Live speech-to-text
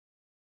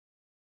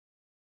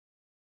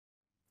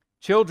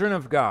Children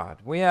of God.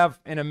 We have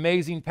an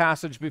amazing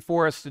passage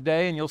before us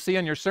today, and you'll see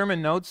on your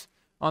sermon notes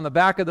on the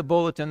back of the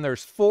bulletin,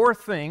 there's 4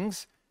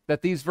 things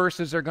that these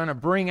verses are going to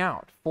bring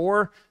out.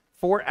 Four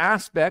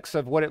aspects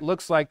of what it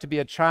looks like to be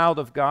a child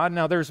of God.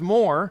 Now, there's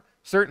more,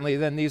 certainly,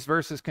 than these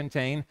verses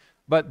contain,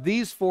 but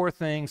these 4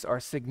 things are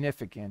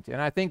significant, and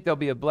I think they'll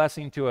be a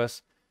blessing to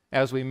us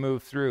as we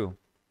move through.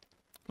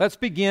 Let's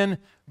begin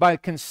by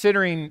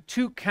considering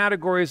 2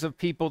 categories of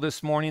people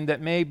this morning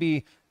that may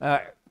be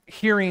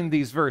hearing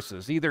these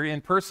verses, either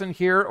in person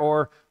here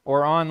or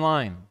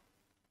online.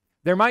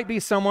 There might be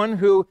someone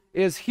who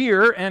is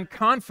here and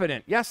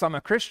confident. Yes, I'm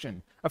a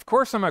Christian. Of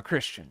course I'm a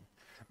Christian.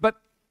 But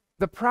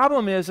the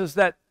problem is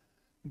that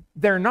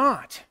they're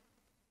not.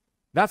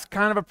 That's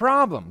kind of a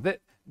problem. That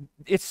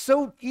it's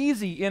so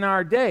easy in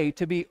our day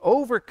to be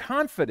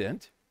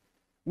overconfident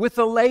with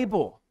a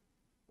label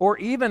or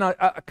even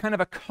a kind of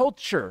a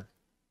culture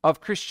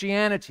of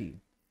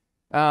Christianity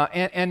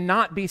and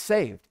not be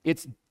saved.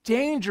 It's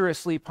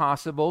dangerously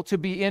possible to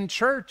be in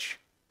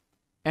church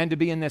and to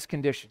be in this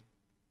condition.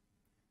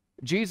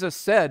 Jesus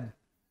said,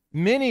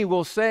 many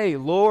will say,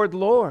 Lord,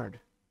 Lord,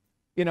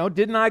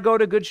 didn't I go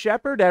to Good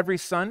Shepherd every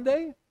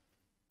Sunday?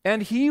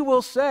 And he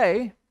will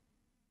say,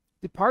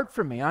 depart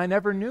from me, I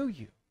never knew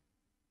you.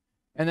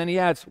 And then he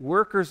adds,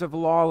 workers of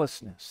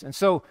lawlessness. And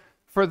so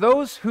for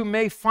those who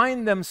may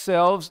find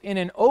themselves in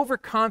an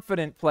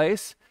overconfident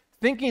place,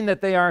 thinking that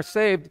they are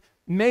saved,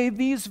 may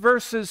these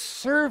verses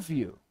serve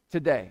you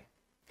today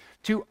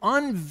to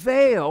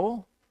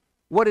unveil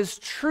what is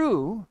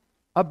true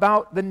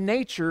about the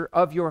nature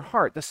of your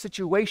heart, the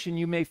situation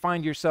you may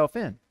find yourself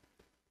in.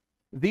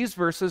 These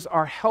verses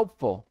are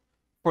helpful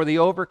for the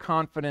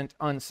overconfident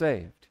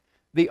unsaved,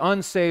 the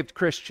unsaved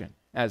Christian,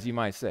 as you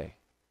might say.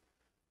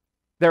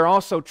 They're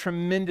also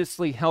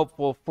tremendously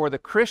helpful for the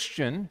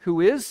Christian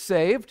who is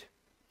saved,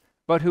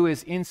 but who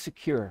is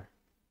insecure,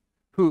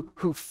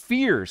 who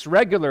fears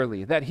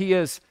regularly that he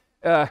is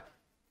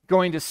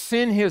going to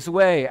sin his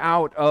way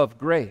out of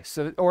grace,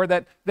 or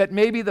that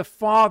maybe the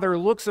Father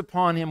looks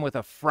upon him with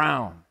a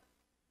frown,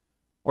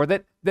 or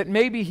that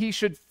maybe he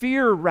should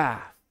fear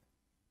wrath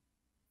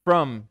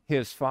from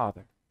his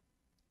Father.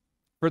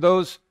 For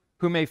those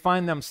who may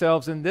find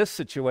themselves in this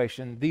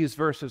situation, these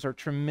verses are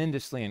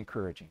tremendously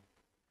encouraging.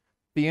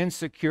 The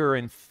insecure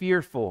and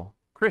fearful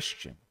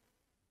Christian,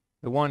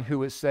 the one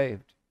who is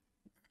saved.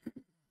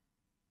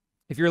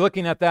 If you're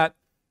looking at that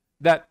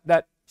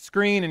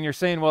screen and you're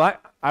saying, well,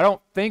 I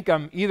don't think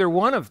I'm either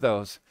one of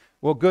those.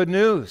 Well, good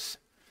news.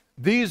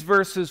 These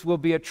verses will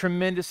be a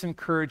tremendous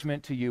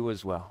encouragement to you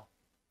as well.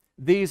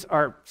 These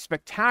are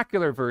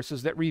spectacular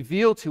verses that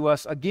reveal to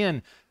us,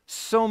 again,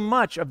 so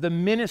much of the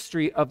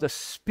ministry of the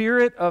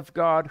Spirit of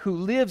God who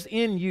lives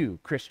in you,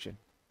 Christian.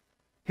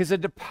 He's a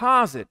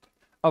deposit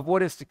of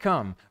what is to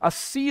come, a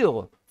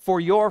seal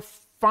for your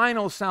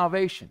final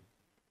salvation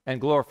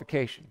and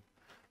glorification,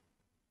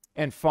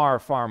 and far,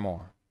 far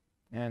more.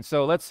 And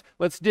so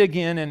let's dig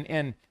in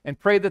and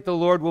pray that the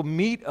Lord will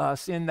meet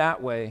us in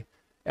that way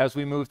as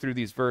we move through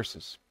these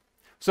verses.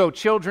 So,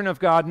 children of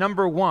God,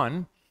 number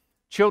 1,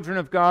 children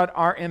of God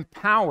are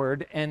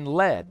empowered and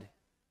led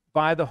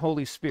by the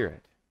Holy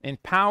Spirit.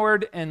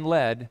 Empowered and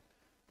led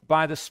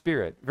by the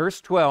Spirit. Verse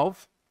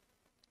 12,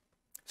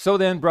 so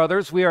then,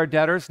 brothers, we are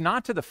debtors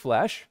not to the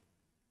flesh,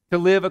 to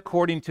live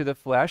according to the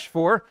flesh.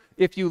 For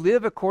if you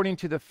live according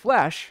to the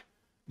flesh,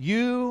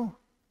 you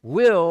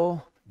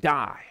will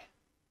die.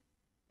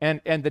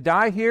 And the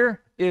die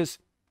here is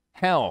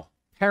hell,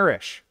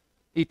 perish,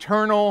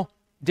 eternal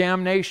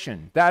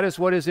damnation. That is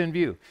what is in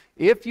view.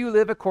 If you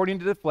live according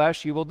to the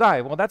flesh, you will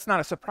die. Well, that's not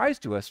a surprise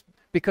to us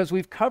because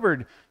we've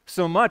covered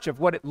so much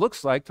of what it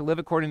looks like to live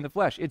according to the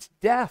flesh. It's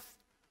death,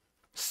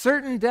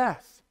 certain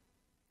death.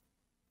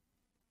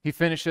 He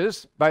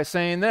finishes by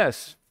saying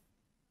this,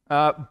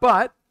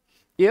 but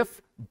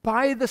if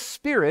by the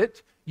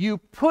Spirit you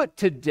put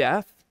to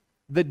death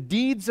the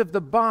deeds of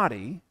the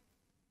body,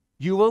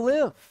 you will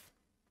live.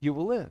 You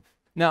will live.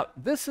 Now,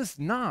 this is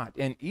not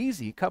an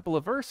easy couple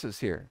of verses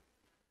here.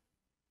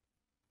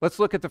 Let's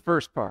look at the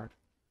first part.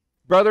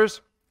 Brothers,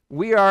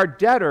 we are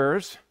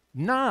debtors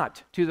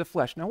not to the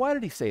flesh. Now, why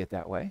did he say it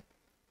that way?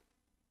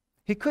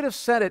 He could have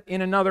said it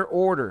in another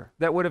order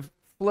that would have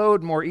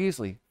flowed more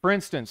easily. For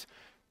instance,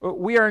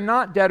 we are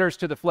not debtors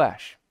to the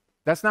flesh.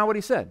 That's not what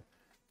he said.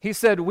 He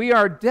said, we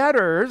are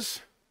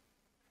debtors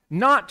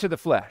not to the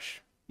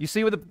flesh. You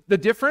see the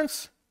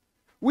difference?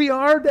 We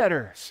are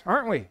debtors,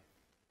 aren't we?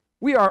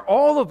 We are,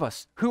 all of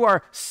us who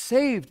are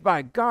saved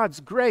by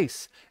God's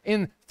grace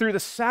through the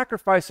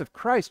sacrifice of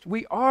Christ.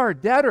 We are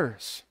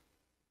debtors,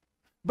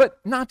 but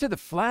not to the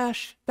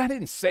flesh. That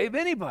didn't save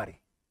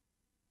anybody.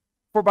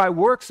 For by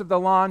works of the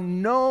law,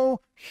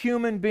 no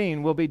human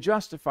being will be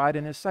justified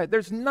in his sight.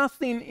 There's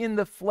nothing in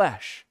the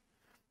flesh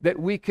that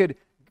we could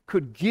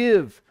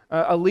give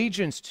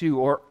allegiance to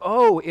or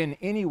owe in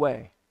any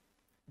way.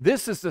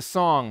 This is the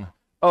song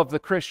of the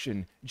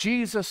Christian.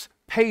 Jesus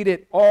paid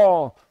it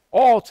all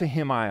to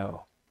him I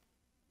owe.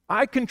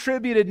 I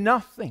contributed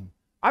nothing.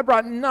 I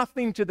brought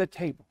nothing to the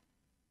table.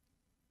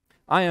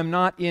 I am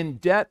not in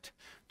debt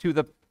to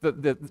the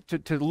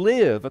to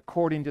live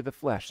according to the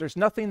flesh. There's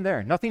nothing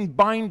there, nothing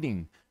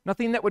binding,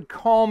 nothing that would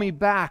call me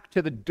back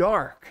to the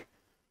dark.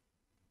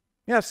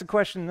 You ask the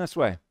question this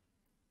way: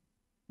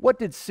 what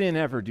did sin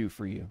ever do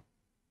for you?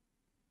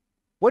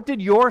 What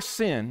did your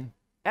sin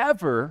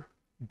ever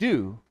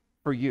do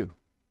for you?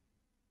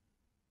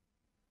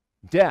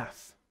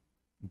 Death,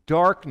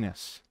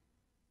 darkness,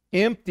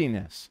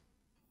 emptiness,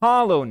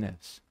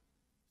 hollowness,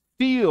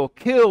 steal,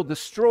 kill,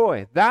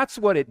 destroy. That's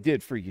what it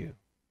did for you.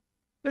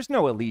 There's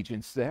no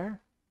allegiance there.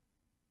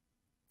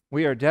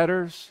 We are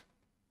debtors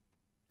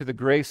to the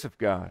grace of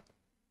God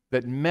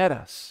that met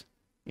us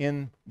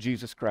in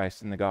Jesus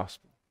Christ in the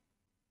gospel.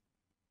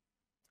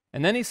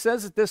 And then he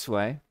says it this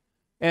way,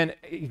 and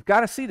you've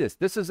got to see this.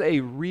 This is a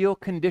real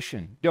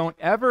condition. Don't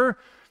ever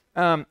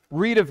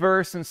read a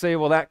verse and say,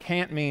 well, that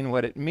can't mean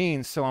what it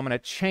means, so I'm going to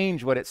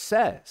change what it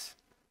says.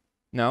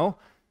 No,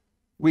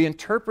 we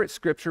interpret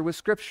Scripture with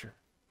Scripture.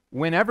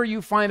 Whenever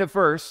you find a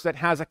verse that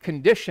has a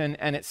condition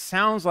and it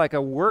sounds like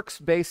a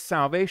works-based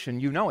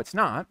salvation, you know it's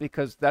not,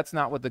 because that's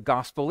not what the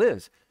gospel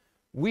is.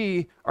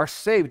 We are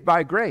saved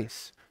by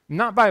grace,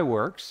 not by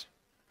works.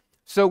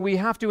 So we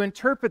have to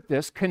interpret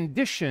this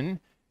condition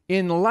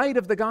in light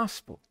of the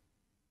gospel.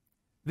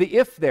 The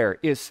if there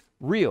is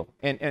real,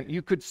 and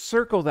you could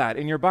circle that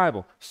in your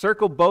Bible.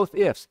 Circle both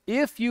ifs.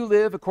 If you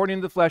live according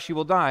to the flesh, you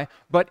will die.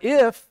 But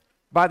if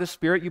by the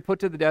Spirit you put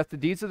to the death the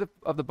deeds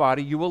of the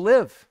body, you will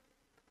live.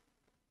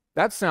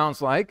 That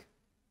sounds like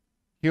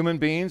human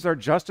beings are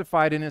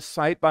justified in His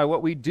sight by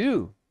what we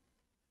do.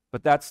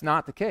 But that's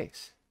not the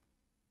case.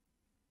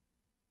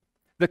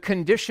 The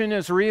condition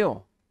is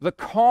real. The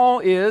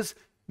call is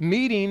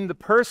meeting the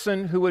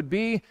person who would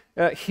be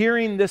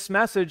hearing this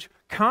message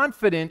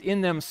confident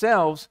in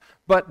themselves,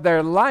 but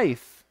their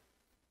life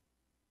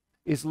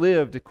is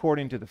lived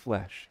according to the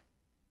flesh.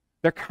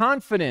 They're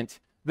confident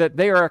that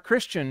they are a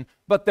Christian,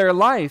 but their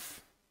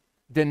life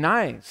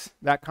denies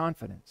that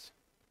confidence.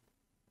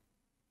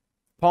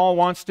 Paul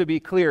wants to be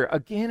clear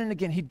again and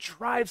again. He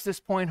drives this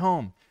point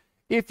home.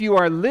 If you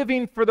are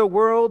living for the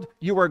world,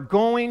 you are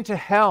going to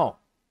hell.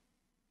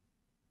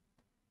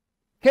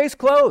 Case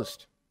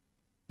closed.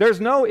 There's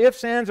no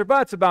ifs, ands, or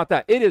buts about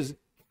that. It is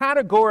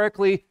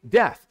categorically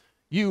death.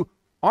 You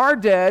are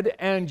dead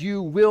and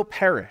you will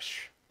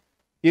perish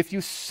if you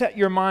set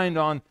your mind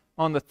on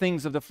the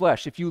things of the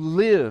flesh. If you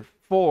live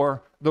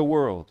for the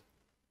world,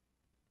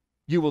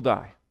 you will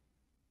die.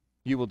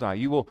 You will die.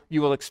 You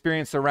will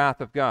experience the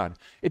wrath of God.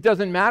 It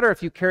doesn't matter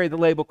if you carry the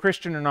label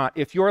Christian or not.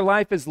 If your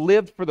life is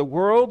lived for the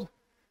world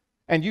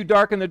and you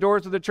darken the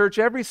doors of the church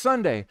every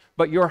Sunday,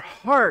 but your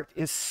heart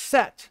is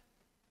set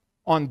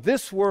on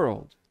this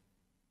world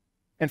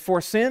and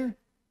for sin,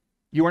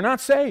 you are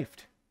not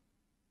saved.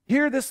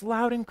 Hear this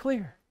loud and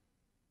clear.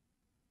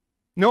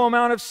 No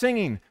amount of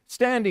singing,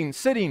 standing,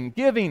 sitting,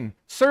 giving,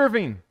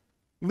 serving,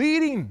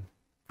 leading,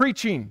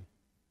 preaching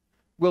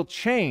will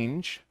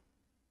change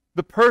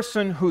the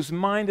person whose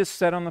mind is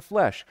set on the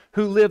flesh,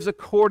 who lives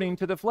according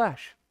to the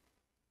flesh.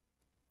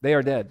 They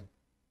are dead,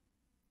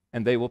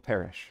 and they will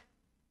perish.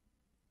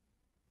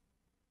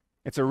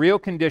 It's a real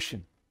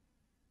condition.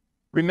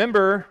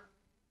 Remember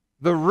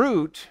the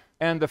root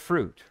and the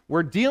fruit.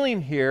 We're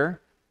dealing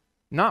here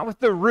not with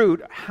the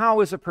root,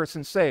 how is a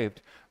person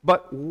saved,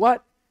 but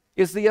what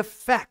is the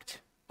effect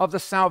of the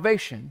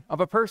salvation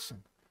of a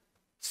person.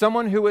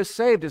 Someone who is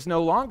saved is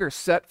no longer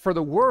set for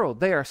the world.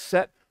 They are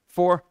set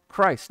for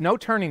Christ. No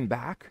turning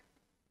back.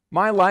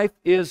 My life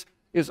is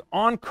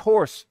on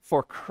course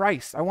for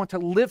Christ. I want to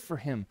live for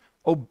Him,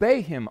 obey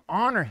Him,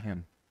 honor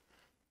Him.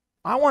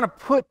 I want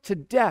to put to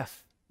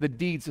death the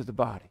deeds of the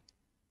body.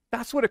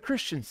 That's what a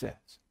Christian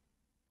says.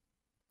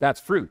 That's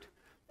fruit.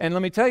 And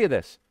let me tell you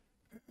this.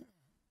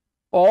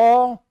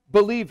 All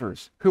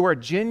believers who are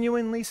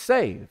genuinely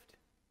saved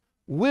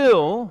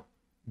will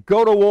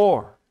go to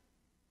war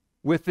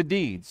with the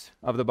deeds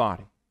of the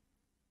body.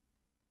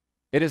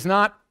 It is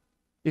not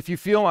if you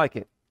feel like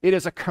it. It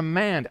is a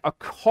command, a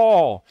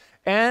call,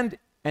 and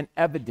an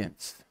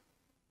evidence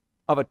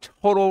of a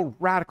total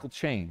radical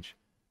change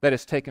that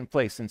has taken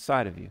place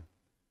inside of you.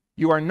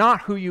 You are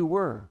not who you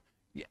were.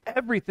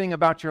 Everything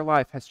about your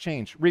life has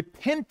changed.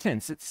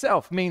 Repentance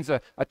itself means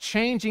a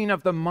changing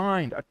of the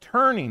mind, a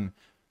turning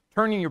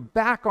your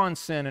back on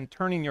sin and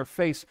turning your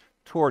face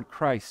toward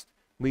Christ.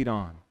 Lead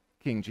on,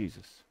 King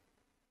Jesus.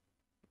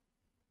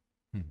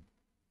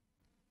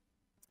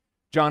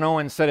 John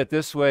Owen said it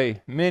this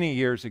way many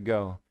years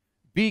ago: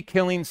 be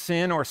killing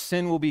sin or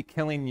sin will be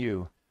killing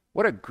you.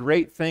 What a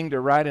great thing to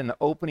write in the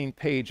opening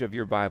page of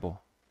your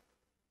Bible.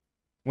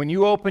 When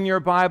you open your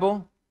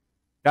Bible,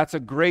 that's a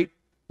great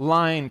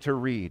line to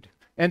read.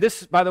 And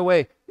this, by the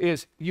way,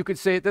 is, you could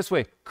say it this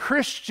way: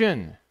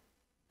 Christian,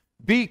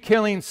 be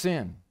killing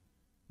sin.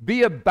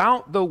 Be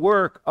about the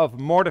work of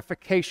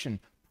mortification,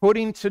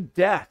 putting to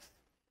death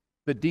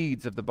the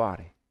deeds of the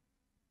body.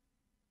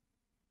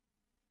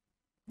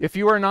 If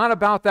you are not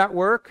about that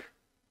work,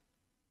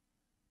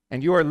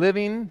 and you are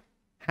living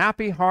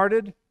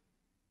happy-hearted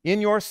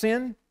in your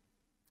sin,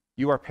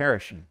 you are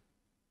perishing,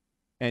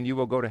 and you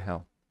will go to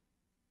hell.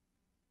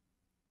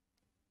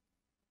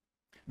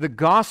 The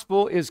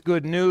gospel is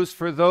good news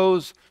for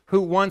those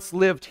who once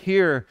lived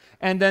here,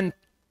 and then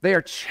they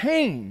are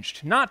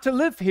changed, not to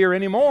live here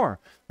anymore,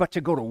 but to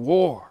go to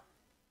war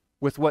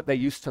with what they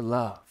used to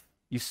love.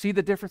 You see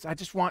the difference? I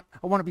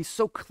want to be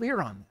so clear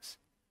on this.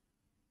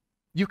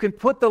 You can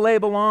put the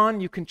label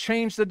on, you can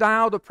change the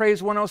dial to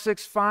Praise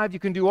 106.5, you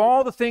can do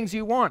all the things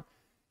you want.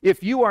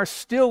 If you are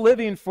still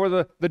living for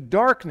the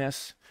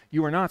darkness,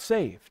 you are not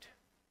saved.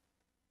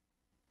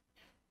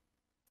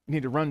 You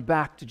need to run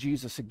back to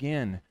Jesus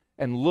again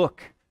and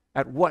look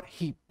at what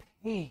he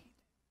paid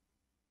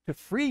to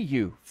free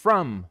you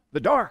from the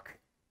dark.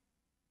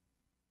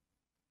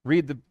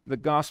 Read the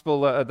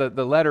gospel,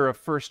 the letter of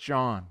 1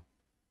 John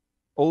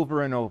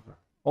over and over.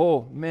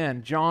 Oh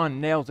man,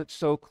 John nails it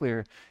so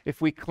clear.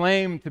 If we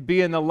claim to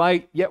be in the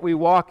light, yet we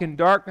walk in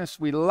darkness,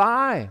 we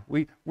lie.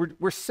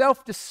 We're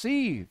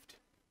self-deceived.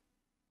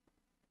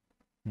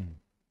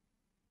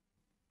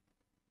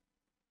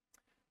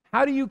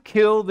 How do you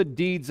kill the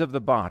deeds of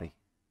the body?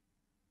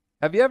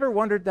 Have you ever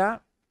wondered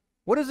that?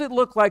 What does it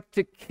look like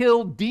to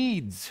kill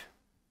deeds?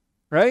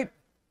 Right?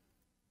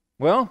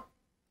 Well,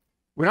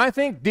 when I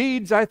think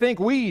deeds, I think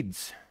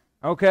weeds.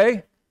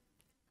 Okay?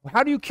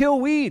 How do you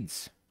kill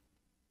weeds?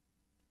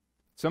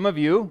 Some of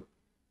you,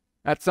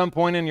 at some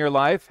point in your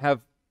life, have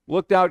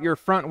looked out your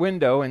front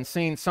window and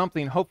seen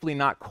something hopefully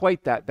not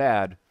quite that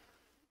bad.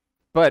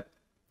 But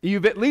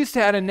you've at least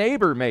had a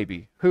neighbor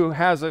maybe who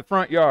has a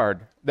front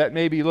yard that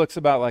maybe looks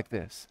about like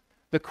this.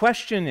 The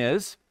question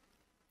is,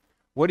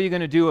 what are you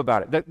going to do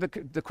about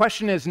it? The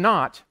question is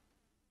not,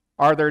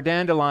 are there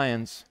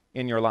dandelions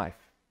in your life?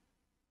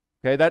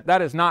 Okay,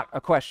 that is not a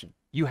question.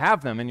 You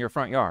have them in your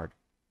front yard.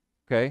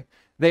 Okay?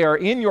 They are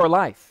in your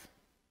life.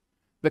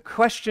 The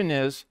question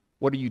is,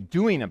 what are you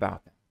doing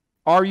about them?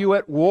 Are you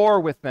at war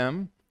with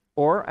them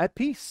or at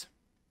peace?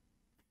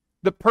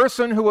 The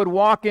person who would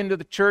walk into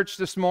the church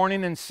this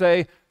morning and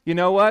say, you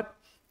know what?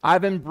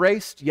 I've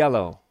embraced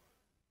yellow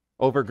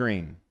over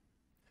green.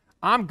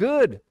 I'm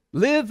good.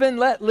 Live and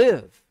let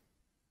live.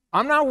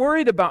 I'm not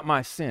worried about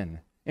my sin.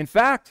 In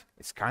fact,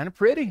 it's kind of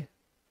pretty.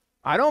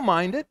 I don't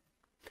mind it.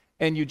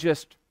 And you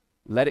just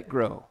let it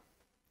grow.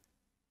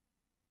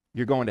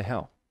 You're going to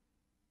hell.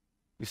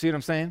 You see what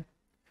I'm saying?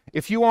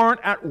 If you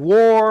aren't at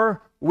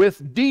war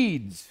with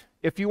deeds,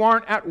 if you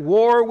aren't at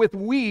war with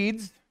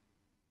weeds,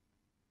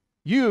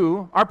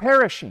 you are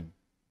perishing.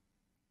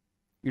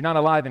 You're not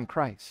alive in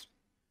Christ.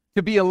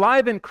 To be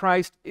alive in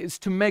Christ is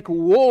to make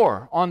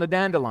war on the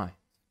dandelions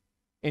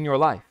in your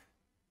life,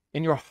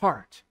 in your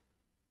heart.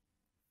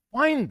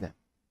 Find them.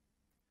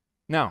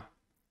 Now,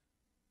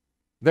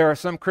 there are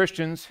some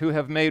Christians who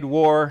have made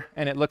war,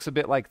 and it looks a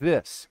bit like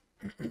this.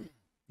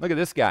 Look at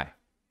this guy.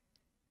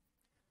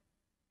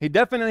 He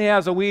definitely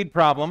has a weed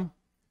problem,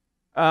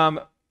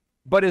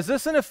 but is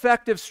this an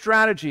effective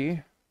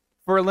strategy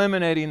for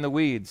eliminating the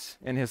weeds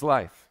in his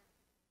life?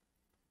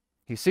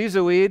 He sees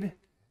a weed,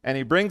 and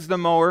he brings the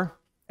mower,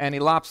 and he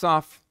lops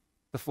off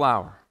the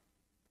flower,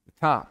 the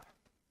top,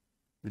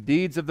 the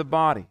deeds of the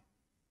body.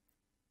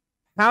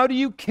 How do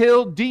you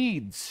kill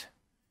deeds?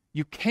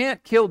 You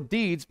can't kill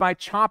deeds by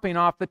chopping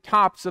off the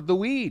tops of the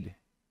weed.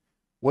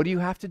 What do you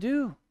have to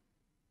do?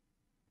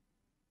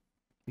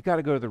 You got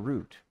to go to the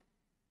root.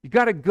 You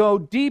got to go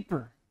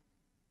deeper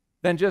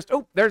than just,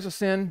 oh, there's a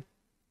sin.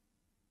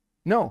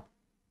 No.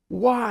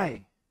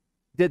 Why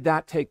did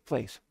that take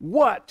place?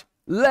 What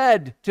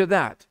led to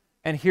that?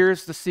 And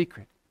here's the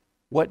secret.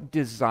 What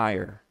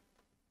desire?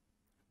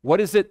 What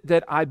is it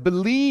that I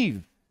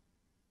believe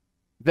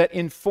that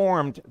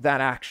informed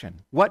that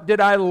action? What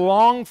did I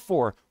long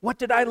for? What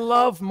did I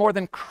love more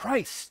than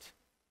Christ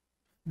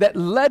that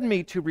led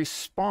me to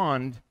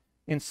respond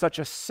in such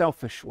a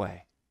selfish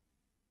way?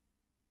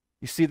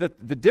 You see the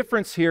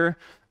difference here,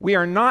 we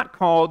are not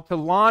called to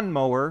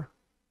lawnmower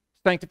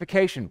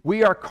sanctification.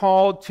 We are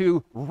called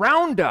to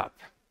roundup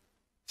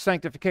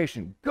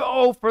sanctification.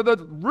 Go for the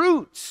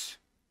roots.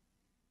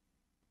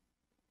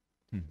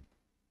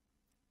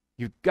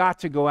 You've got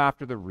to go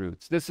after the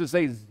roots. This is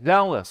a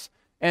zealous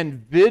and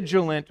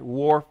vigilant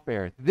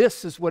warfare.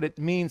 This is what it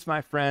means, my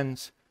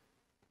friends,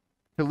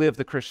 to live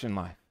the Christian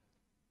life.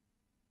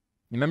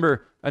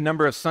 Remember a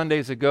number of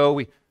Sundays ago,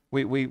 we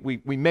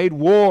made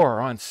war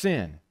on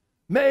sin.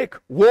 Make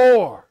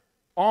war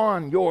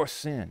on your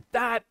sin.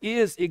 That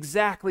is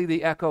exactly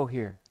the echo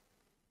here.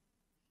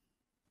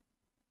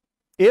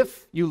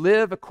 If you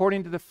live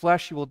according to the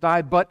flesh, you will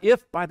die. But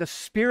if by the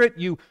Spirit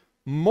you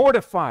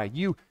mortify,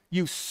 you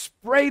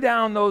spray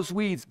down those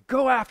weeds,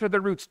 go after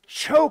the roots,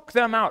 choke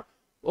them out.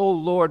 Oh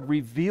Lord,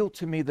 reveal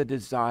to me the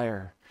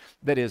desire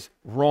that is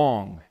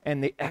wrong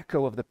and the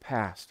echo of the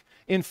past.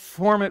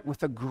 Inform it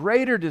with a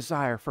greater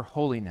desire for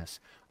holiness.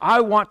 I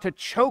want to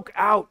choke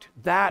out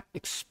that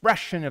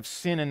expression of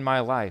sin in my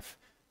life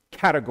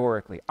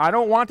categorically. I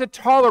don't want to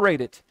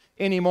tolerate it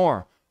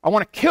anymore. I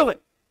want to kill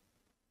it.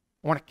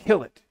 I want to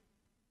kill it.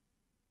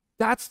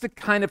 That's the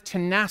kind of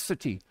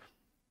tenacity.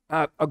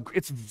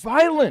 It's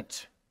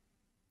violent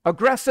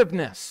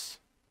aggressiveness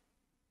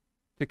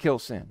to kill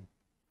sin.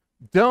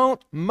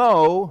 Don't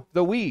mow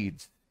the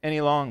weeds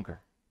any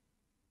longer.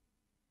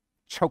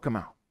 Choke them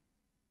out.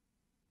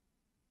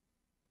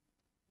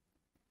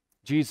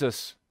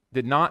 Jesus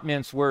did not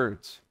mince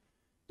words.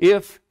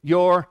 If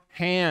your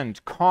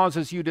hand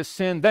causes you to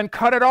sin, then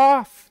cut it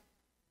off.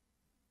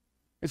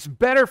 It's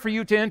better for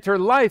you to enter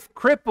life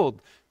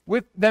crippled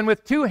than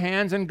with two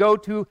hands and go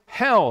to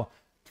hell,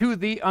 to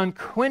the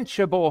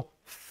unquenchable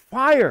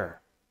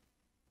fire.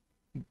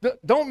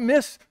 Don't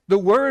miss the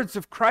words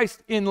of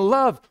Christ in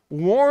love,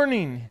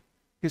 warning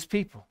his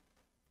people.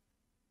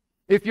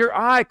 If your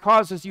eye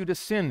causes you to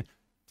sin,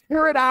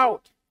 tear it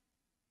out.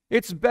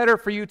 It's better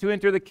for you to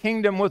enter the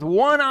kingdom with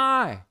one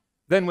eye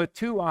than with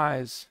two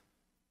eyes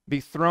be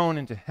thrown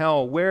into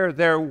hell, where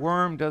their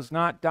worm does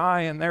not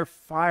die and the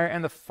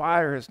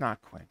fire is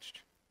not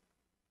quenched.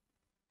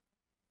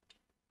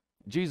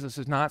 Jesus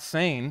is not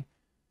saying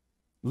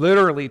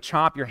literally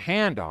chop your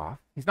hand off.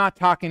 He's not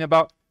talking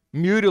about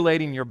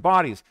mutilating your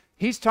bodies.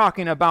 He's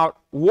talking about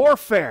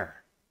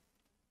warfare.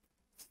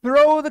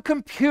 Throw the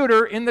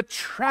computer in the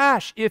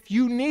trash if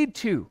you need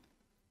to.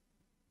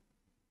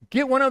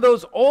 Get one of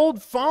those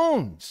old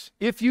phones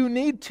if you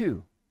need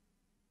to.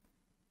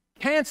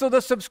 Cancel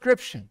the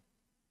subscription.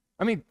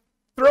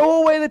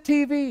 Throw away the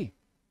TV.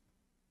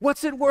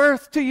 What's it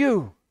worth to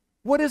you?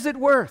 What is it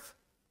worth?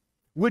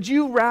 Would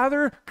you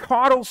rather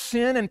coddle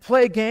sin and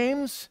play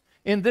games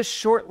in this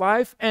short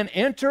life and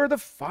enter the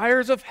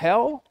fires of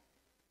hell?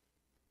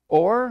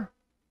 Or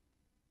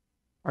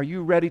are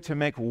you ready to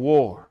make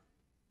war?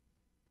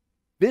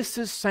 This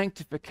is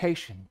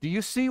sanctification. Do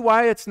you see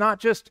why it's not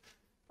just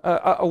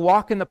a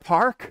walk in the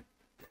park?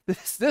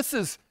 This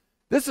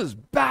is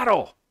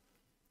battle.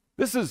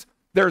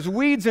 There's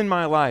weeds in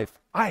my life.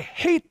 I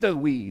hate the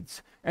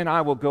weeds, and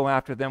I will go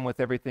after them with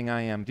everything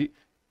I am.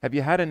 Have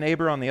you had a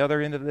neighbor on the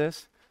other end of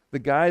this? The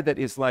guy that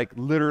is like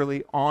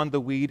literally on the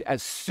weed.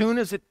 As soon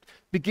as it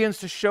begins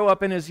to show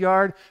up in his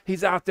yard,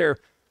 he's out there,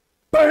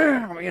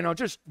 bam,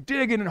 just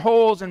digging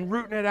holes and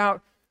rooting it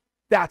out.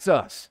 That's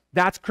us.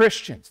 That's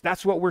Christians.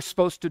 That's what we're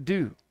supposed to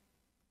do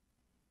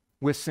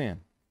with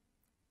sin.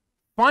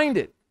 Find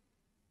it.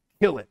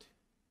 Kill it.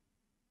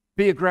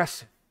 Be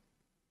aggressive.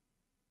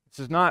 This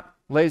is not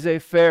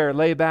laissez-faire,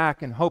 lay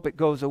back and hope it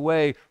goes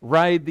away.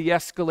 Ride the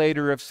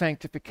escalator of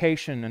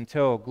sanctification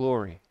until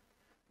glory.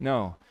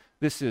 No,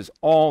 this is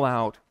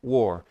all-out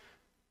war.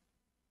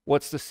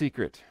 What's the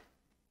secret?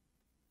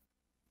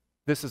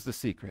 This is the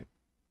secret.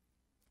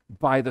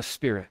 By the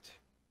Spirit.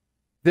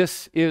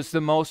 This is the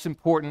most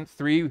important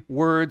three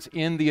words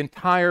in the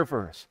entire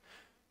verse.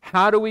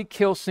 How do we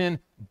kill sin?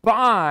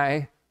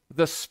 By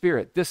the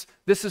Spirit. This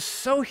is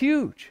so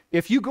huge.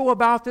 If you go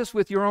about this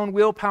with your own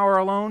willpower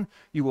alone,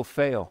 you will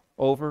fail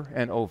over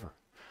and over.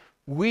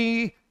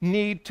 We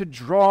need to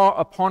draw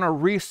upon a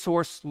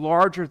resource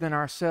larger than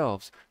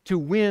ourselves to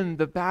win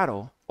the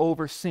battle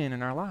over sin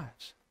in our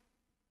lives.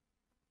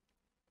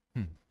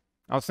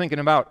 I was thinking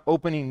about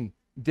opening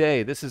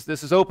day. This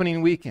is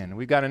opening weekend.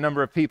 We've got a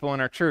number of people in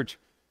our church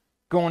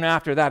going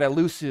after that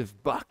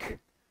elusive buck,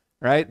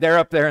 right? They're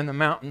up there in the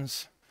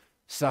mountains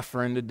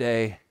suffering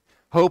today,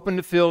 hoping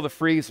to fill the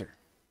freezer.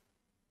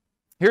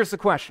 Here's the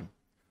question.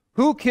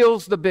 Who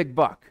kills the big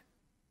buck?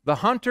 The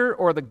hunter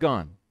or the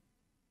gun?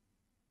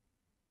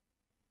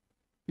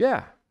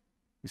 Yeah.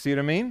 You see what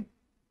I mean?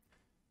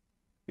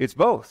 It's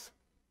both.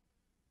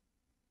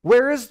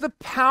 Where is the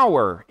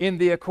power in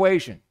the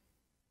equation?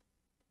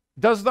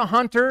 Does the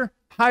hunter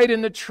hide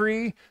in the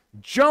tree,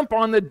 jump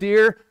on the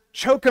deer,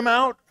 choke him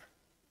out,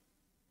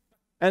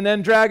 and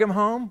then drag him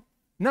home?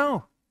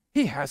 No,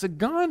 he has a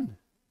gun.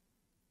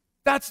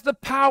 That's the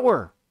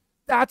power.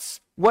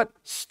 That's what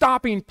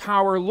stopping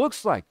power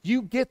looks like.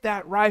 You get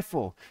that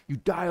rifle, you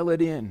dial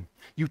it in,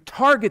 you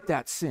target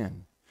that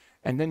sin,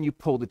 and then you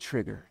pull the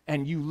trigger,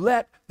 and you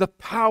let the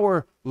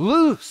power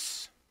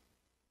loose.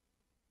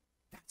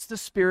 That's the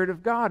Spirit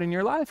of God in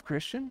your life,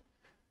 Christian.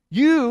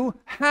 You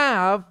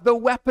have the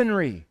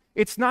weaponry.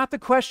 It's not the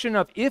question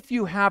of if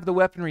you have the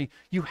weaponry,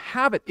 you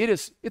have it.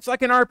 It's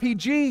like an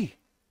RPG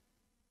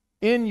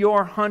in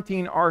your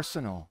hunting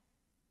arsenal.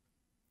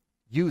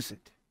 Use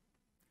it.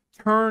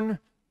 Turn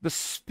the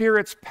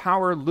Spirit's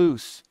power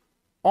loose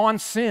on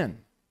sin.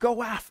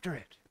 Go after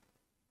it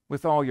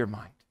with all your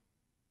might.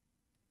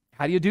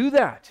 How do you do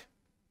that?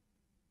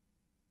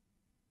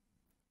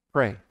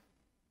 Pray.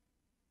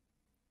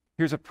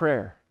 Here's a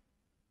prayer.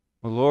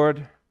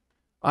 Lord,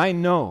 I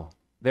know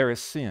there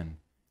is sin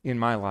in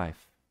my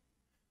life.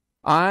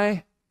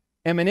 I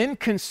am an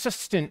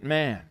inconsistent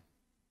man.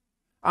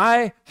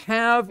 I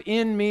have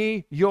in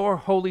me your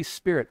Holy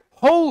Spirit.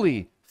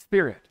 Holy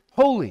Spirit.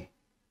 Holy.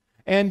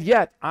 And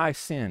yet I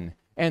sin,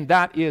 and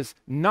that is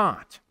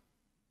not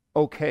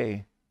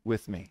okay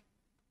with me.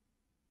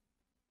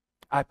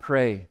 I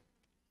pray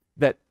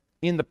that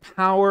in the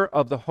power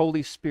of the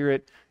Holy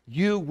Spirit,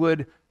 you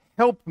would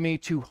help me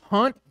to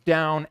hunt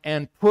down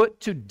and put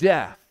to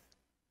death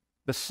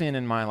the sin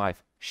in my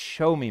life.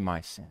 Show me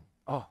my sin.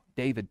 Oh,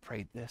 David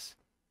prayed this.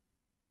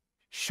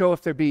 Show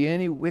if there be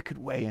any wicked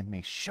way in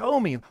me. Show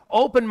me.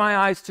 Open my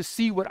eyes to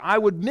see what I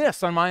would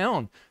miss on my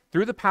own.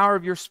 Through the power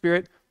of your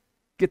Spirit,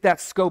 get that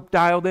scope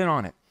dialed in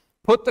on it.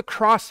 Put the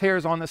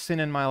crosshairs on the sin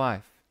in my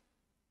life.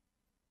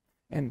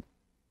 And,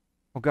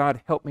 oh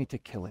God, help me to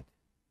kill it.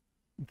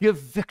 Give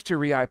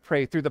victory, I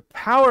pray, through the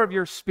power of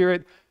your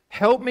Spirit.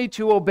 Help me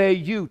to obey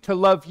you, to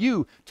love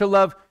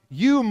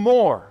you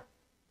more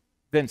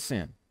than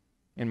sin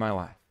in my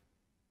life.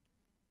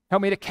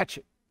 Help me to catch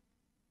it.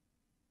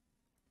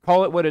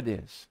 Call it what it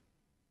is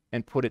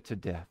and put it to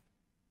death.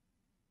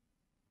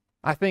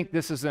 I think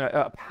this is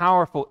a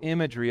powerful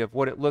imagery of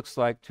what it looks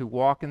like to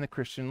walk in the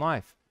Christian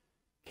life.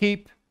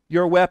 Keep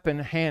your weapon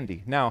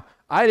handy. Now,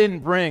 I didn't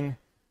bring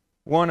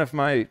one of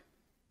my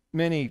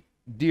many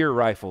deer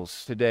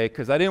rifles today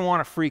because I didn't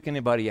want to freak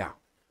anybody out.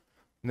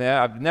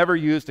 Now, I've never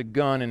used a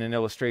gun in an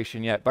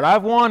illustration yet, but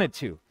I've wanted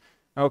to,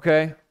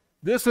 okay?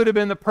 This would have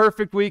been the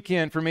perfect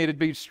weekend for me to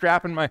be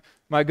strapping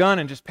my gun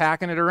and just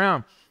packing it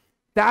around.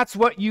 That's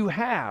what you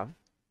have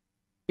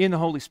in the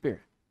Holy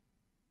Spirit.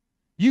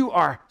 You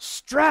are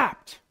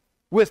strapped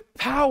with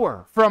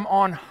power from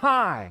on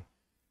high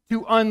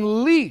to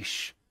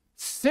unleash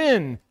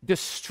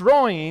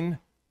sin-destroying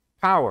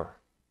power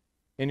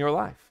in your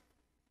life.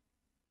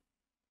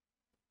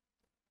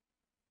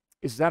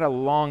 Is that a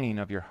longing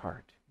of your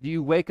heart? Do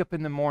you wake up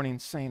in the morning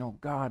saying, oh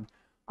God,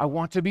 I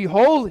want to be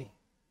holy.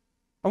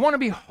 I want to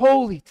be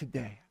holy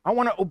today. I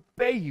want to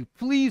obey you,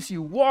 please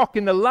you, walk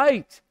in the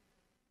light.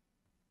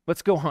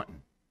 Let's go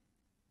hunting.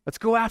 Let's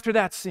go after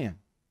that sin.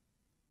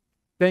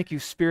 Thank you,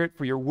 Spirit,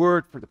 for your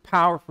word, for the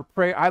power, for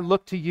prayer. I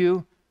look to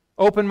you.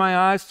 Open my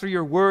eyes through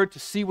your word to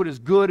see what is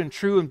good and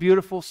true and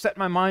beautiful. Set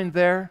my mind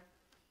there.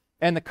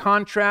 And the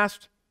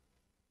contrast,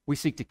 we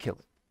seek to kill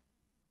it.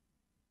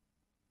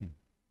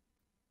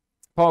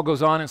 Paul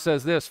goes on and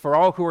says this, for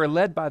all who are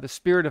led by the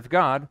Spirit of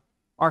God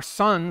are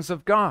sons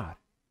of God.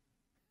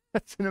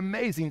 That's an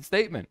amazing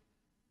statement.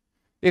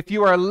 If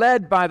you are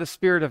led by the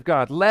Spirit of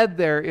God, led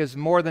there is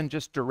more than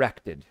just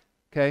directed,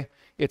 okay?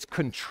 It's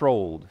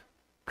controlled.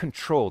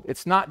 Controlled.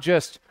 It's not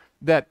just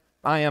that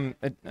I am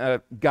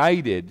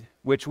guided,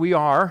 which we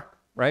are,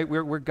 right?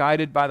 We're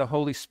guided by the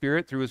Holy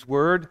Spirit through His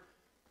Word,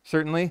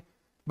 certainly.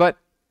 But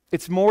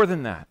it's more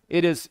than that.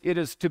 It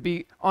is to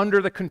be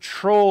under the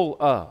control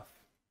of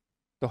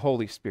the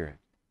Holy Spirit.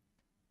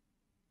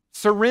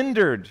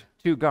 Surrendered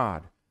to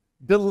God.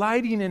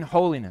 Delighting in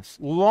holiness.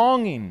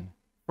 Longing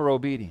for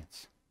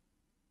obedience.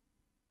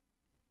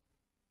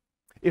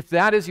 If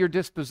that is your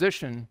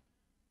disposition,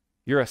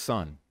 you're a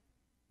son.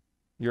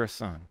 You're a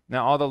son.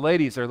 Now, all the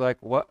ladies are like,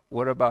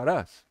 what about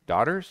us?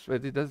 Daughters?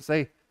 It doesn't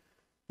say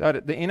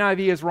that. The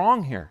NIV is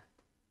wrong here.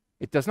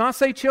 It does not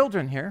say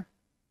children here.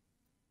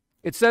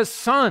 It says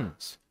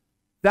sons.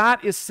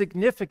 That is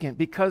significant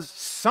because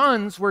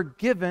sons were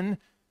given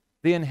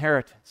the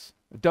inheritance,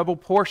 a double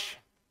portion.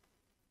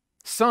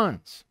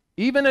 Sons,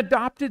 even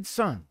adopted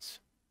sons,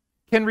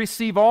 can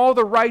receive all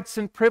the rights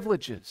and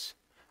privileges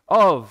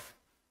of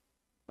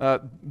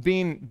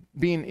being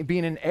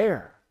an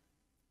heir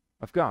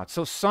of God.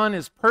 So son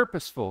is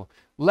purposeful,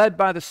 led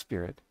by the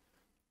Spirit.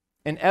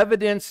 An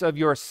evidence of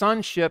your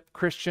sonship,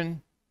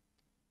 Christian,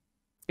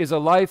 is a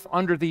life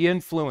under the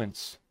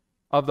influence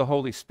of the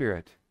Holy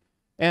Spirit.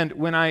 And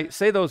when I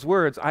say those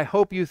words, I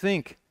hope you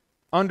think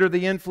under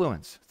the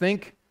influence.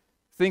 Think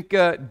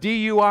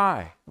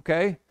DUI,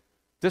 okay?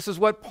 This is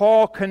what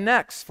Paul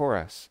connects for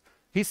us.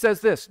 He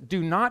says this,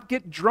 do not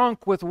get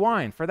drunk with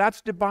wine, for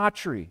that's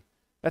debauchery.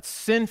 That's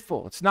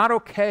sinful. It's not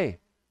okay.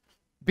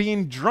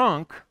 Being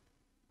drunk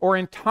or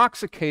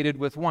intoxicated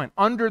with wine,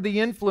 under the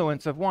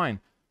influence of wine.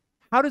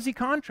 How does he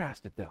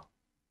contrast it, though?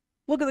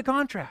 Look at the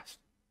contrast.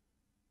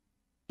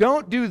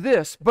 Don't do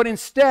this, but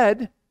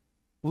instead,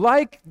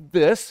 like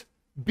this,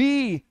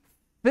 be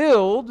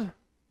filled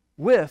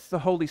with the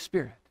Holy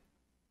Spirit.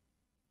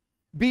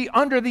 Be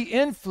under the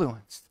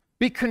influence.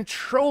 Be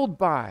controlled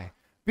by.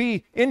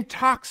 Be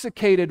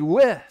intoxicated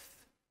with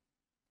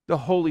the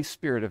Holy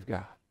Spirit of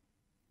God.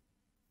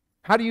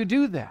 How do you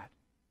do that?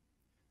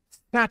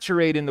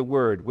 Saturate in the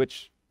Word,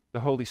 which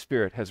the Holy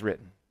Spirit has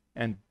written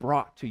and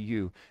brought to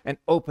you and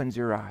opens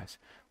your eyes.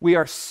 We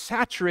are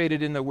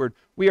saturated in the Word.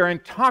 We are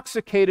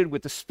intoxicated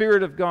with the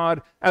Spirit of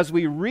God as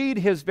we read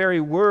His very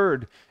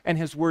Word, and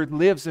His Word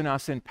lives in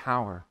us in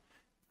power.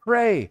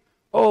 Pray,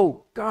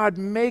 oh God,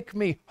 make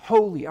me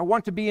holy. I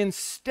want to be in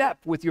step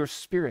with your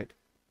Spirit.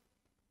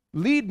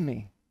 Lead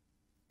me,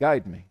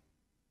 guide me.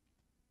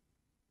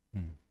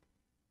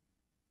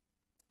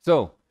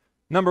 So,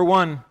 number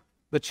one,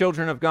 the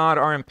children of God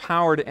are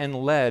empowered and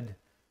led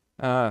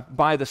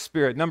by the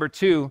Spirit. Number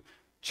two,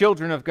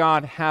 children of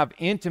God have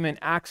intimate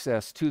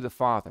access to the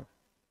Father.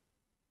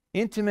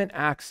 Intimate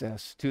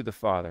access to the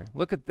Father.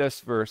 Look at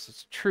this verse.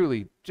 It's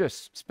truly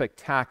just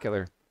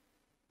spectacular.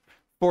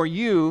 For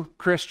you,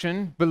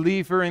 Christian,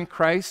 believer in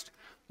Christ,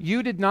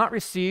 you did not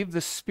receive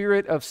the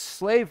spirit of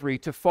slavery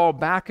to fall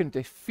back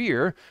into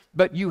fear,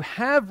 but you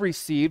have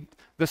received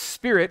the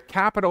Spirit,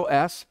 capital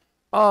S,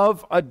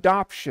 of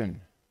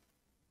adoption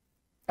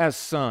as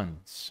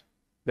sons.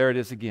 There it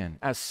is again,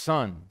 as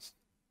sons,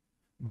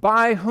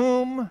 by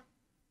whom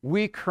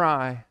we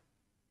cry,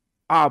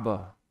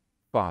 Abba,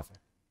 Father.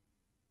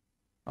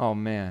 Oh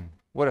man,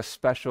 what a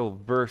special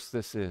verse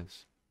this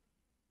is.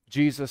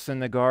 Jesus in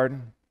the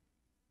garden,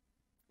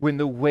 when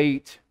the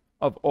weight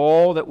of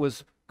all that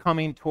was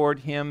coming toward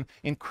him.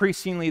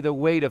 Increasingly, the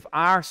weight of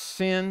our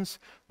sins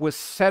was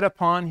set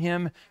upon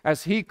him.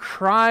 As he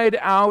cried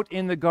out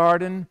in the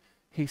garden,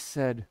 he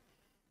said,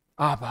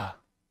 Abba,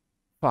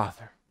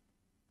 Father,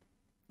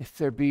 if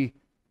there be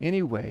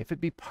any way, if it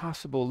be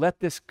possible, let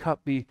this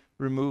cup be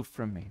removed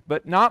from me.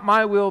 But not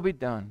my will be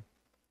done,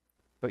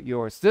 but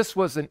yours. This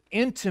was an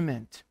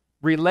intimate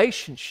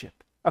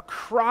relationship, a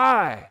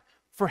cry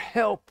for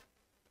help,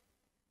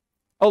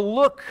 a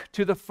look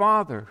to the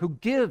Father who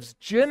gives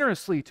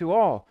generously to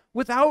all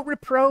without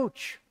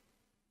reproach.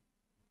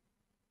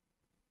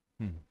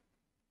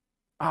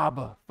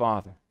 Abba,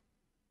 Father.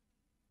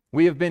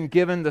 We have been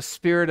given the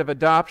spirit of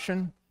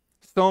adoption.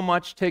 So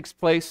much takes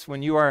place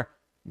when you are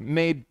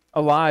made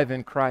alive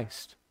in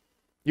Christ.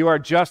 You are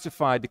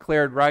justified,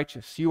 declared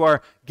righteous. You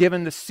are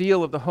given the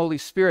seal of the Holy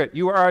Spirit.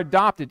 You are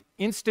adopted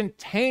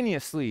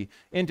instantaneously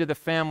into the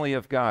family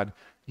of God.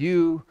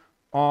 You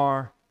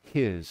are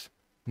His.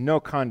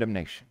 No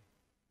condemnation.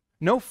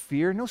 No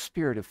fear, no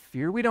spirit of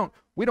fear. We don't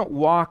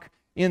walk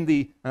in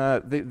the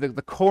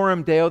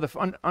coram Deo,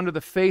 under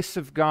the face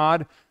of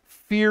God,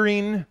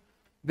 fearing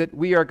that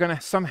we are going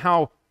to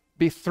somehow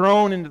be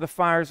thrown into the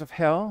fires of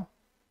hell.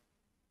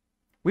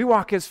 We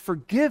walk as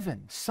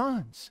forgiven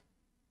sons.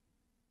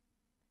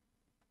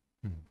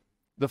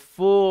 The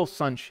full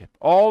sonship,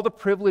 all the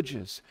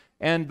privileges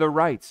and the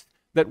rights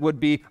that would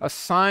be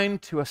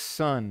assigned to a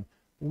son,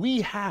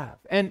 we have,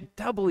 and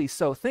doubly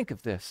so. Think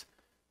of this.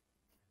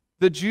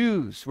 The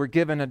Jews were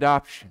given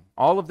adoption.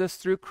 All of this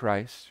through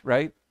Christ,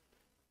 right?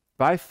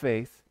 By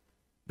faith,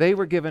 they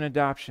were given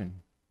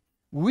adoption.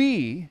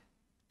 We,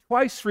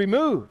 twice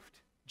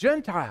removed,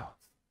 Gentiles,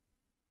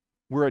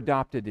 were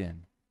adopted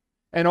in.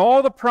 And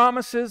all the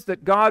promises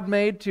that God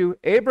made to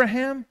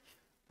Abraham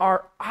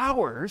are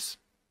ours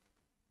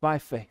by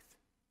faith.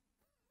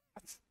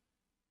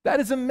 That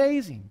is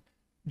amazing.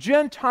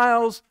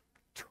 Gentiles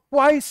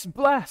twice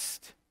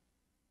blessed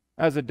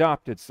as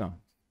adopted sons.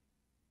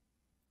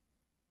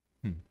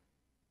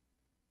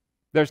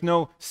 There's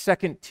no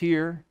second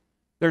tier.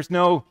 There's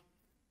no,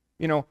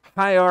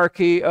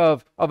 hierarchy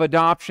of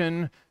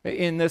adoption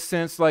in this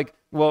sense, like,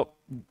 well,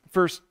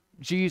 first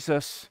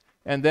Jesus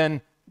and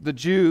then the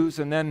Jews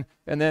and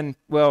then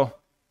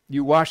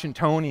you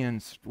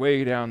Washingtonians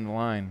way down the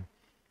line.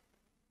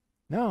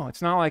 No,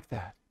 it's not like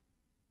that.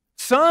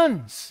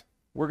 Sons,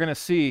 we're going to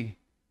see,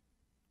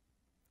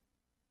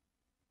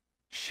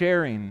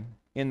 sharing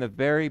in the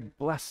very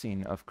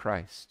blessing of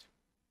Christ,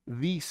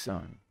 the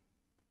Son.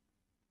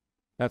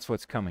 That's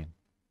what's coming.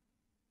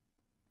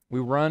 We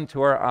run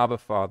to our Abba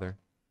Father.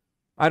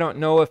 I don't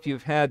know if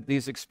you've had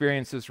these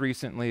experiences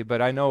recently,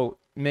 but I know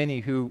many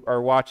who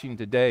are watching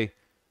today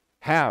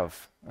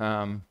have.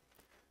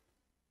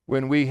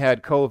 When we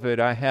had COVID,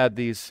 I had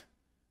these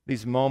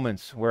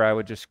moments where I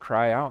would just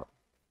cry out.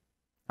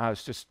 I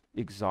was just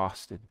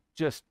exhausted,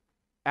 just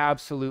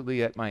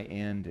absolutely at my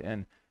end,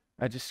 and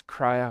I just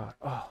cry out,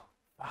 oh,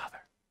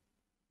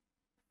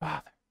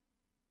 Father,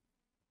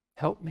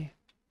 help me.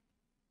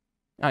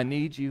 I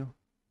need you.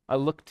 I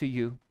look to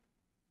you.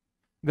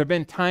 There have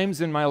been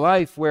times in my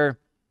life where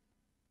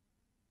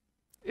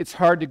it's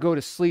hard to go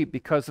to sleep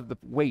because of the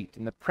weight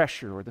and the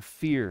pressure or the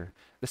fear,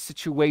 the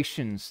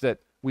situations that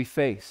we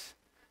face.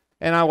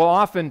 And I will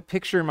often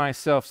picture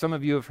myself, some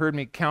of you have heard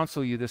me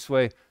counsel you this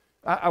way,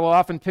 I will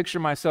often picture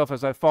myself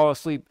as I fall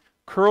asleep,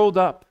 curled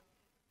up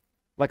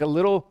like a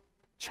little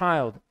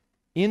child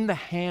in the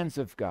hands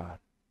of God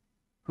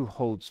who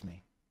holds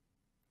me.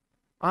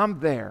 I'm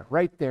there,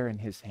 right there in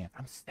His hand.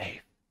 I'm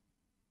safe.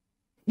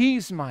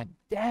 He's my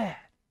dad.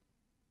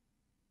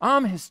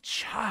 I'm His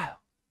child.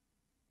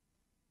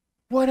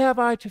 What have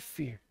I to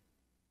fear?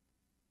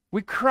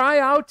 We cry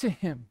out to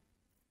Him.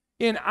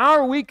 In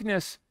our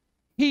weakness,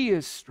 He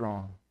is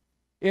strong.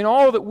 In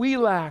all that we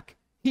lack,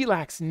 He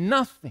lacks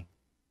nothing.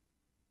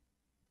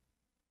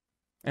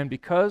 And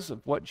because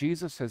of what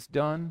Jesus has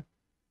done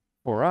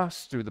for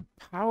us through the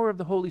power of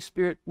the Holy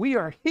Spirit, we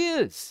are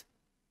His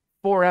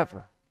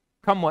forever,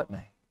 come what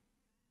may.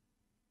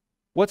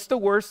 What's the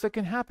worst that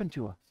can happen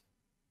to us?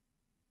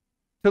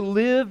 To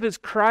live is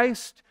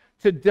Christ,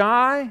 to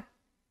die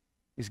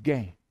is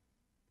gain.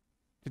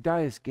 To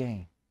die is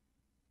gain.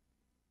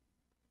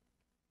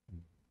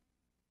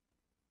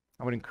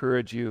 I would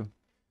encourage you,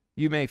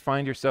 you may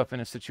find yourself in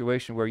a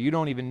situation where you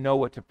don't even know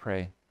what to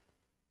pray.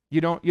 You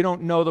don't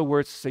know the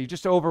words to say. You're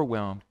just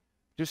overwhelmed.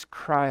 Just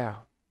cry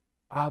out,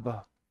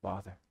 Abba,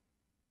 Father.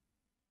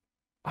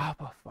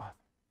 Abba, Father.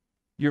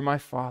 You're my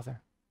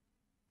Father.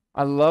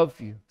 I love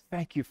you.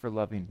 Thank you for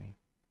loving me.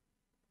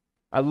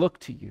 I look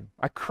to you.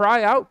 I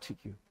cry out to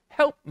you.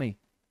 Help me.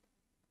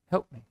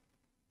 Help me.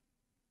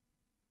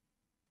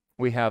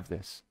 We have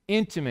this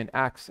intimate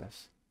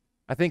access.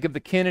 I think of the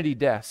Kennedy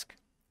desk.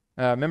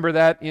 Remember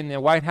that in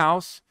the White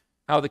House?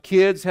 How the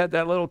kids had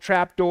that little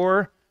trap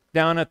door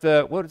down at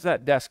the, what is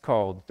that desk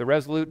called? The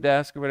Resolute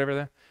desk or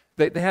whatever.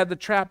 They had the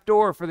trap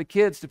door for the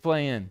kids to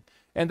play in.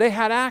 And they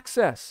had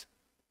access.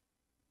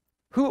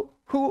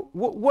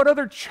 What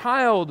other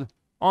child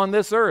on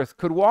this earth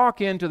could walk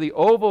into the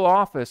Oval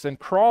Office and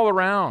crawl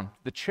around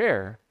the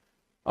chair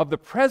of the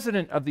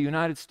President of the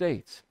United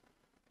States,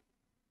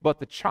 but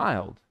the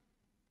child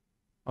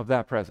of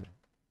that president.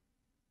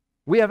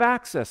 We have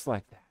access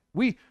like that.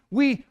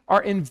 We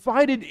are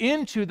invited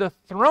into the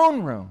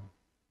throne room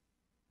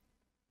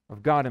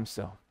of God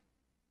himself.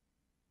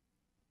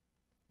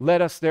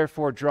 Let us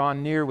therefore draw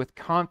near with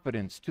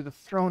confidence to the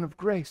throne of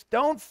grace.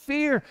 Don't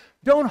fear.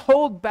 Don't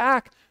hold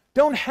back.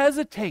 Don't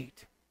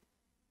hesitate.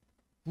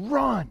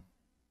 Run.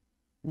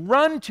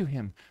 Run to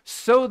him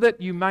so that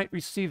you might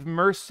receive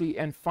mercy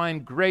and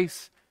find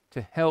grace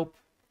to help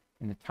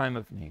in the time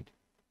of need.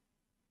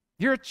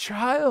 You're a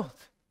child.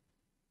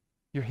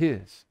 You're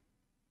his.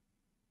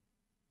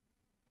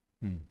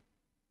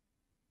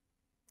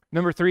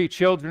 Number 3,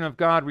 children of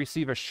God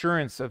receive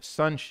assurance of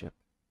sonship.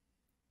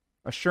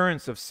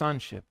 Assurance of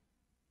sonship.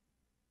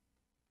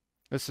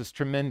 This is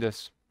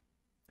tremendous.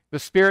 The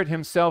Spirit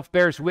himself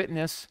bears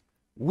witness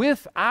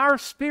with our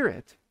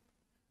spirit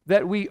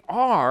that we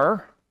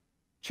are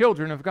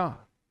children of God.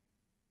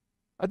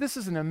 This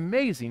is an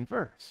amazing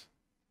verse.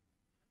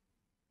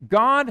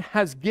 God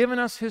has given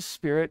us his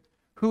Spirit,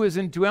 who is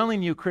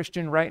indwelling you,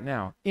 Christian, right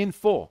now, in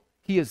full.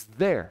 He is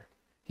there.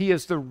 He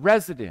is the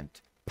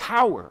resident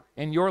power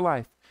in your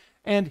life.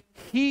 And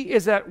he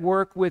is at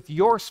work with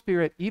your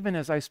spirit, even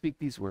as I speak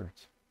these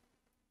words,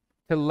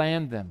 to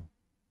land them,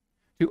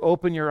 to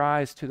open your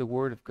eyes to the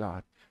Word of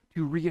God,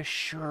 to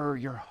reassure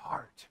your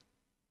heart,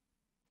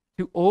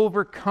 to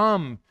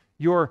overcome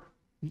your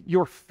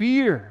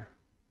fear,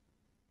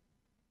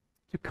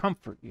 to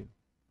comfort you.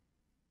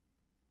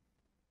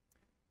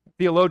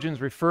 Theologians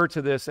refer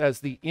to this as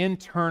the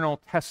internal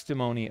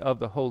testimony of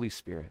the Holy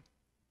Spirit.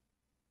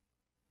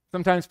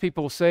 Sometimes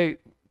people say,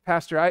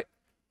 Pastor,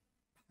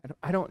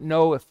 I don't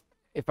know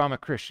if I'm a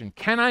Christian.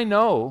 Can I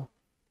know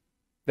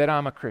that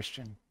I'm a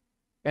Christian?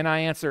 And I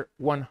answer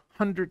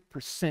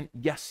 100%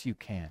 yes, you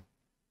can.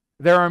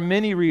 There are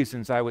many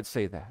reasons I would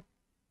say that.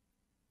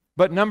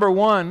 But number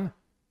 1,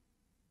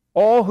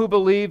 all who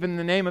believe in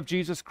the name of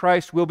Jesus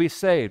Christ will be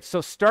saved.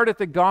 So start at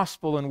the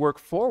gospel and work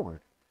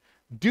forward.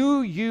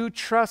 Do you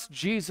trust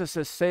Jesus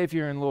as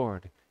Savior and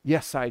Lord?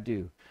 Yes, I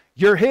do.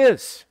 You're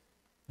his.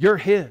 You're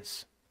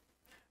his.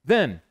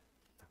 Then,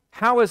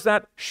 how is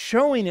that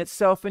showing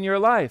itself in your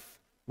life?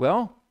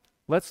 Well,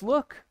 let's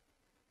look.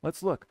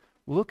 Let's look.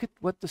 Look at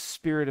what the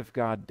Spirit of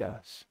God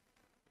does.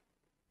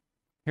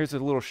 Here's a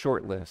little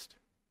short list.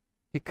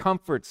 He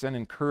comforts and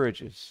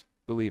encourages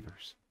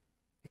believers.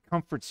 He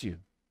comforts you.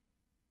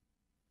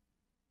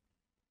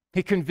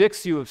 He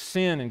convicts you of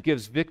sin and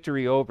gives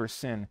victory over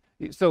sin.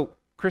 So,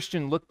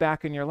 Christian, look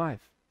back in your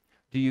life.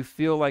 Do you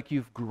feel like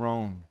you've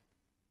grown?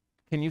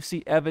 Can you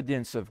see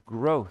evidence of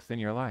growth in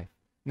your life?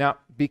 Now,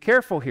 be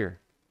careful here.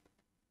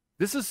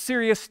 This is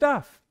serious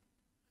stuff.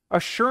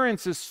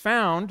 Assurance is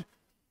found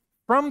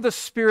from the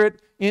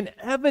Spirit in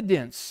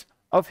evidence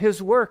of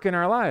his work in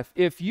our life.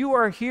 If you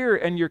are here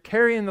and you're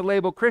carrying the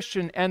label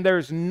Christian and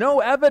there's no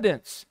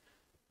evidence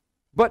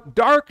but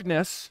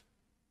darkness,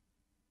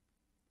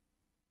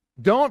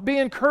 don't be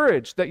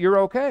encouraged that you're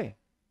okay.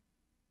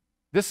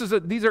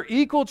 These are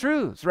equal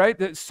truths, right?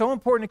 It's so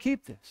important to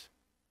keep this.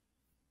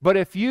 But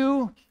if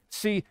you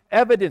see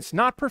evidence,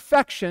 not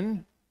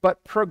perfection,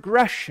 but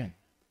progression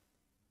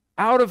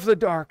out of the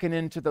dark and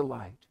into the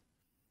light.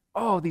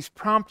 Oh, these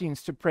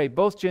promptings to pray.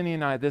 Both Jenny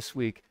and I this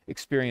week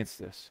experienced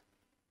this.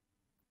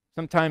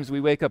 Sometimes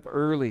we wake up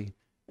early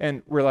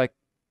and we're like,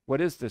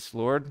 what is this,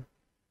 Lord?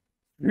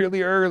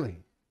 Really early.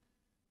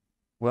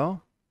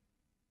 Well,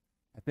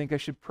 I think I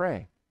should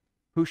pray.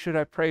 Who should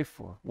I pray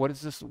for? What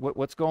is this?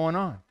 What's going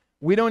on?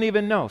 We don't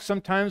even know.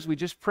 Sometimes we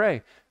just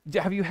pray.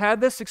 Have you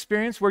had this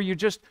experience where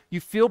you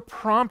feel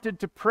prompted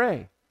to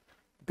pray?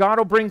 God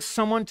will bring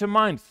someone to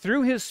mind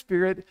through his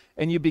Spirit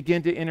and you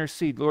begin to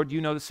intercede. Lord,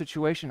 you know the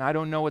situation. I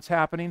don't know what's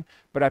happening,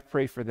 but I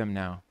pray for them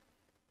now.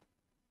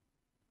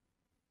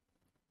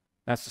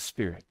 That's the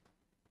Spirit.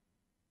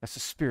 That's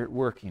the Spirit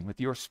working with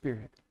your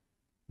spirit,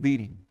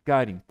 leading,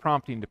 guiding,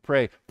 prompting to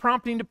pray,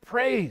 prompting to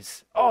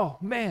praise. Oh,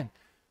 man.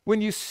 When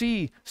you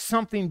see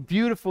something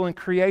beautiful in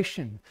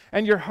creation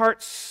and your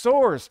heart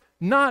soars,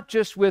 not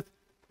just with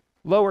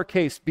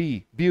lowercase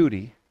b,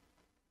 beauty,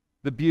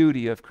 the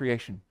beauty of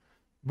creation,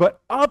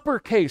 but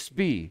uppercase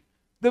B,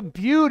 the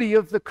beauty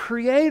of the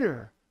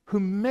Creator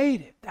who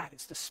made it. That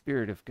is the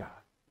Spirit of God.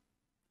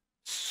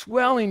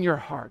 Swelling your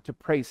heart to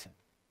praise him.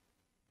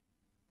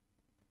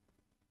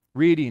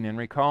 Reading and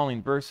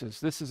recalling verses.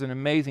 This is an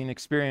amazing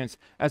experience.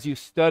 As you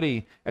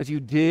study, as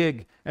you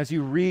dig, as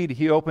you read,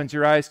 he opens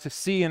your eyes to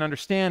see and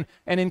understand,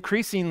 and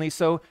increasingly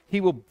so, he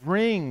will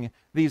bring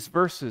these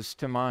verses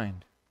to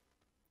mind.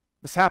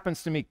 This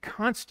happens to me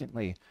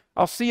constantly.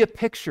 I'll see a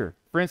picture.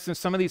 For instance,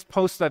 some of these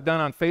posts I've done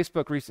on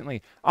Facebook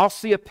recently, I'll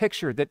see a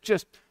picture that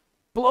just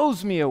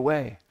blows me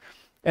away.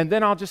 And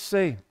then I'll just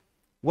say,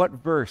 what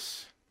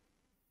verse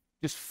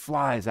just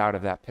flies out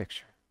of that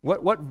picture?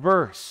 What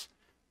verse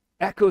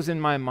echoes in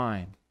my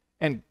mind?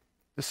 And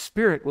the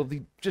Spirit will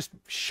be just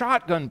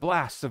shotgun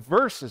blasts of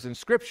verses in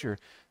Scripture.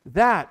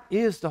 That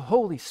is the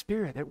Holy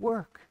Spirit at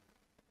work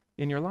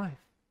in your life.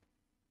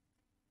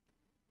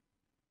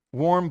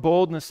 Warm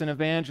boldness in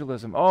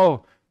evangelism.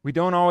 Oh, we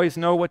don't always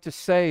know what to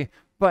say,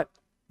 but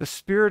the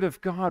Spirit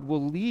of God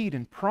will lead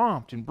and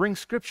prompt and bring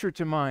Scripture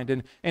to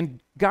mind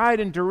and guide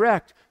and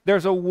direct.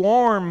 There's a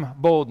warm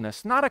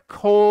boldness, not a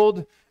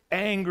cold,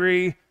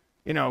 angry,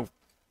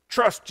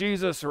 trust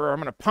Jesus or I'm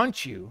going to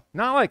punch you.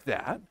 Not like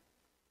that.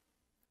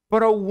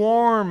 But a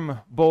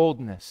warm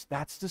boldness.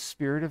 That's the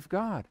Spirit of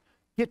God.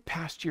 Get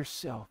past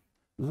yourself.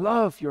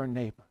 Love your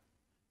neighbor.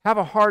 Have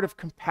a heart of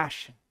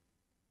compassion.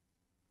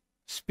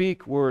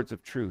 Speak words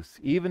of truth,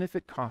 even if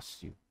it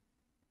costs you.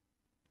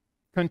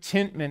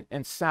 Contentment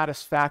and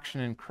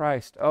satisfaction in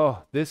Christ.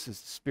 Oh, this is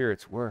the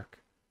Spirit's work.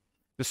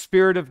 The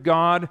Spirit of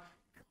God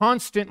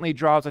constantly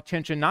draws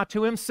attention not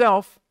to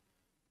himself,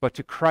 but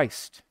to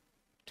Christ.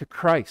 To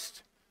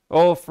Christ.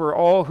 Oh, for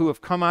all who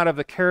have come out of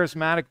the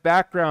charismatic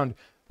background,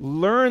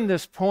 learn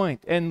this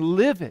point and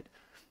live it.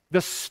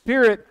 The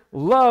Spirit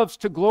loves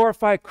to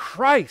glorify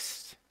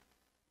Christ.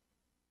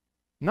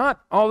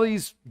 Not all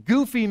these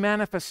goofy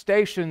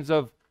manifestations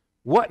of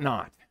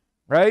whatnot,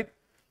 right?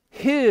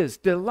 His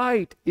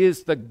delight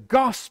is the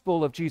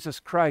gospel of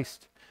Jesus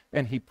Christ,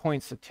 and he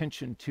points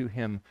attention to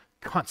him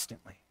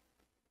constantly.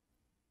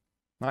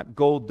 Not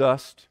gold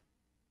dust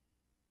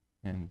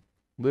and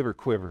liver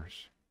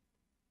quivers.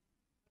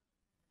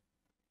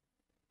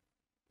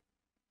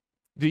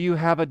 Do you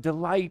have a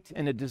delight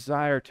and a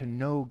desire to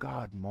know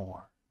God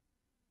more?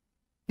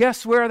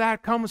 Guess where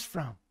that comes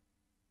from?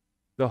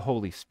 The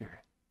Holy Spirit.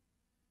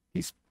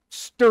 He's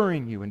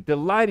stirring you and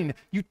delighting.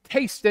 You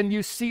taste and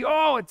you see,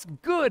 oh, it's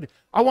good.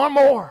 I want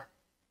more.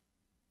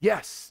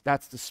 Yes,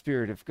 that's the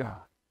Spirit of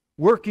God.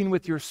 Working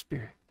with your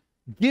spirit.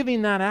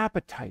 Giving that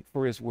appetite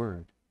for His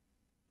Word.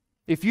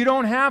 If you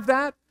don't have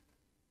that,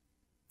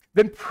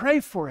 then pray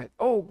for it.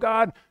 Oh,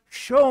 God,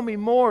 show me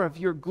more of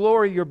your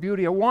glory, your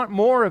beauty. I want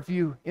more of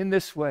you in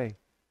this way.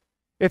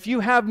 If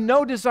you have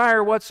no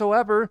desire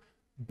whatsoever,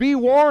 be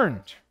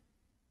warned.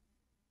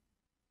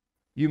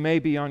 You may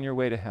be on your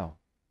way to hell.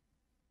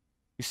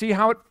 You see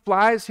how it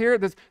flies here?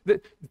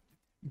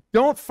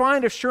 Don't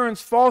find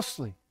assurance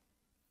falsely.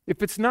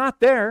 If it's not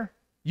there,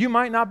 you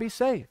might not be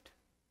saved.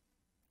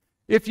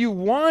 If you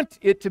want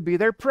it to be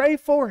there, pray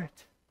for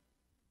it.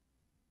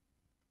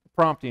 The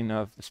prompting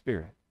of the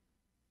Spirit.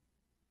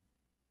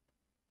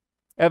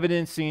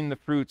 Evidencing the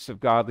fruits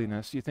of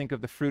godliness. You think of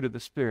the fruit of the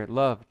Spirit: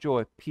 love,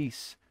 joy,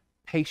 peace,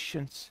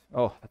 patience.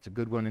 Oh, that's a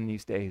good one in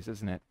these days,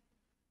 isn't it?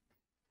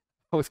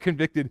 I was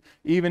convicted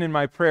even in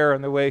my prayer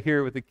on the way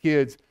here with the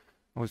kids.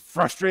 I was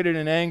frustrated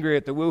and angry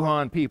at the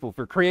Wuhan people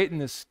for creating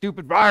this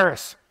stupid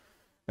virus.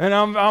 And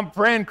I'm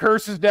praying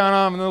curses down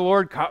on them, and the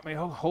Lord caught me.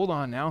 Oh, hold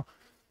on now.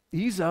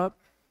 Ease up.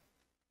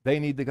 They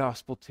need the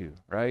gospel too,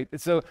 right?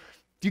 And so,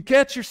 do you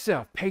catch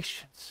yourself?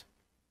 Patience.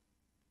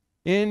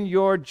 In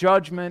your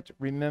judgment,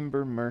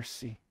 remember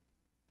mercy.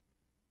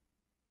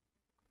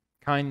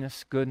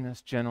 Kindness,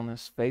 goodness,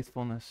 gentleness,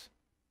 faithfulness,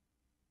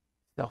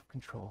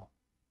 self-control.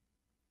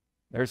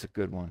 There's a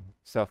good one,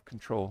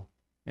 self-control.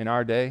 In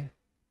our day,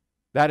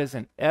 that is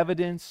an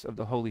evidence of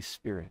the Holy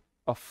Spirit,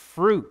 a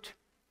fruit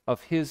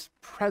of His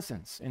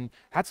presence. And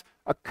that's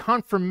a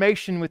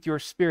confirmation with your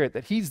spirit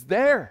that He's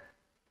there.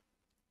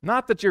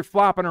 Not that you're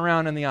flopping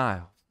around in the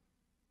aisles,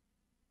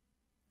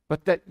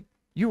 but that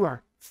you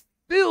are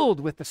filled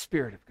with the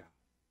Spirit of God.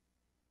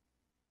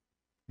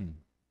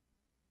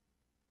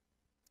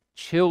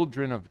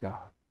 Children of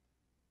God.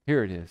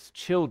 Here it is,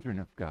 children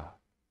of God.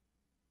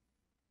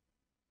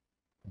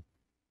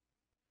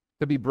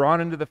 To be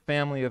brought into the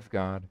family of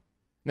God.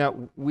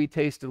 Now, we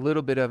taste a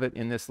little bit of it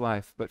in this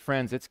life, but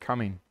friends, it's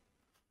coming.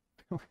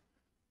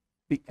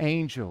 The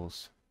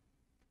angels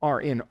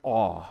are in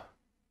awe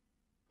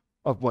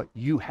of what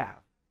you have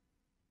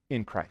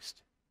in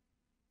Christ.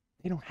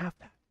 They don't have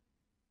that.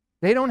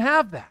 They don't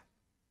have that.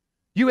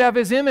 You have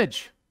His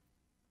image.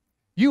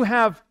 You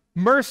have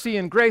mercy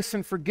and grace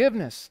and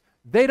forgiveness.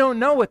 They don't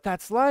know what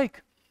that's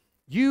like.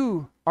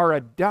 You are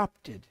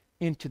adopted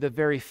into the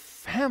very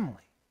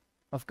family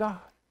of God.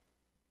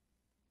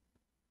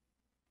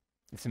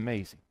 It's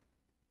amazing.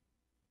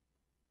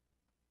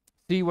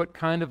 See what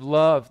kind of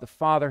love the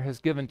Father has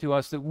given to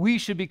us, that we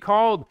should be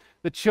called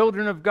the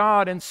children of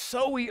God, and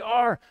so we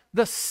are.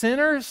 The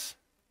sinners,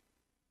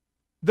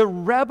 the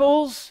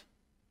rebels,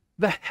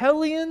 the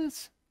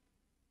hellions,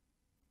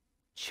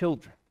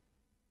 children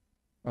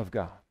of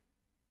God.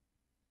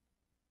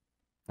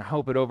 I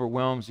hope it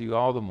overwhelms you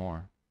all the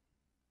more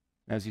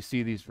as you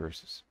see these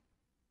verses.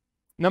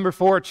 Number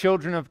 4,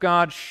 children of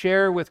God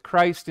share with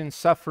Christ in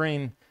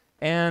suffering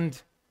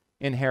and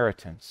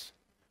inheritance.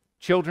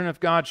 Children of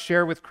God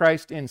share with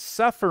Christ in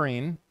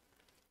suffering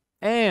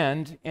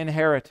and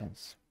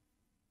inheritance.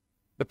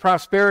 The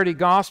prosperity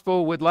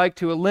gospel would like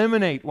to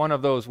eliminate one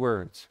of those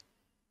words.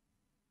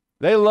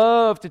 They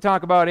love to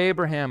talk about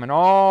Abraham and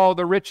all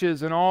the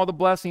riches and all the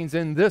blessings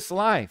in this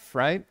life,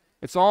 right?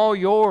 It's all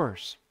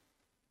yours.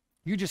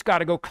 You just got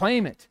to go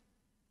claim it.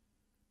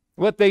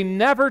 What they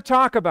never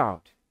talk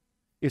about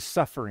is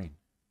suffering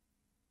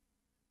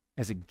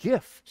as a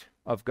gift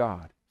of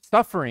God.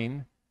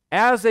 Suffering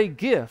as a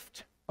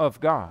gift of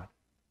God.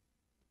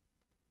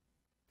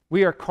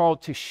 We are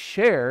called to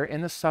share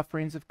in the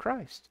sufferings of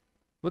Christ.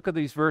 Look at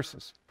these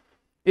verses.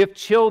 If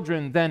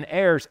children, then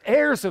heirs,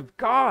 heirs of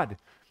God,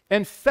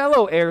 and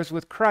fellow heirs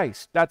with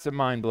Christ. That's a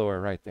mind blower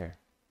right there.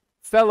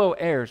 Fellow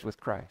heirs with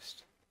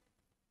Christ.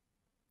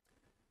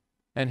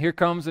 And here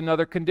comes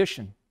another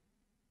condition.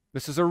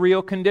 This is a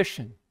real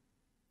condition.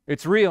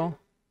 It's real.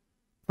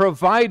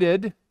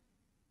 Provided,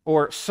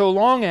 or so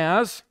long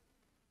as,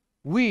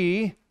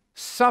 we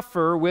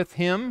suffer with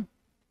him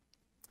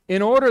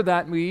in order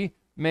that we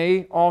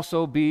may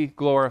also be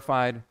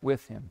glorified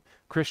with him.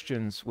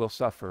 Christians will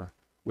suffer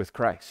with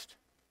Christ.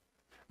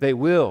 They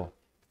will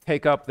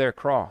take up their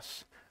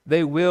cross.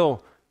 They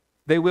will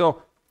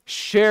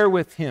share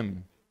with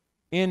him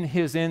in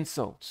his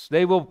insults.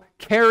 They will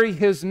carry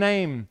his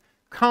name,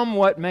 come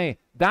what may.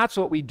 That's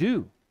what we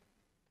do.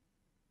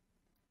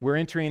 We're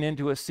entering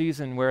into a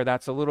season where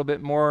that's a little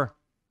bit more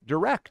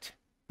direct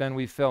than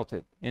we felt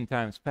it in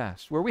times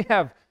past, where we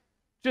have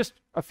just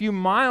a few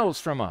miles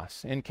from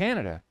us in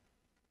Canada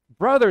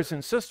brothers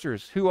and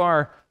sisters who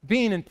are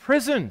being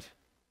imprisoned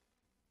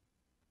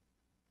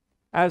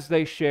as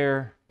they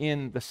share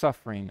in the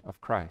suffering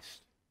of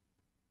Christ.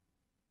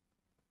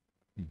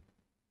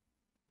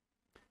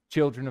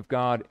 Children of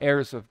God,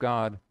 heirs of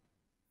God,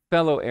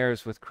 fellow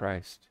heirs with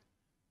Christ.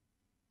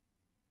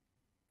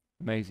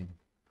 Amazing.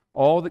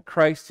 All that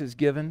Christ has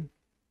given,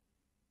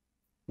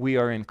 we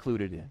are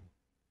included in.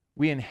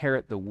 We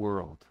inherit the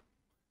world.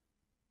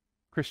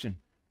 Christian,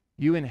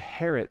 you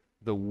inherit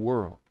the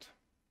world.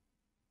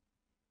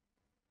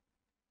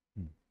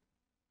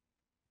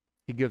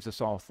 He gives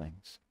us all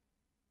things.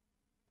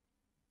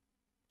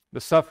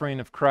 The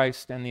suffering of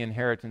Christ and the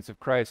inheritance of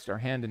Christ are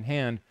hand in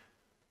hand.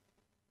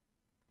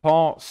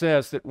 Paul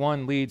says that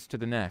one leads to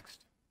the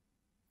next.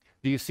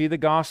 Do you see the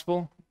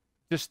gospel?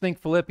 Just think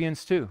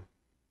Philippians 2.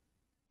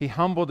 He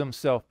humbled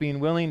himself, being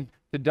willing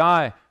to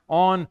die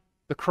on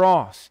the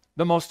cross,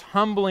 the most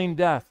humbling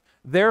death.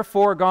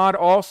 Therefore God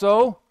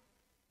also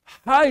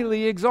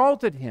highly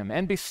exalted him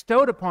and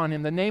bestowed upon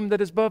him the name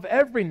that is above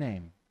every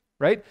name.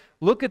 Right?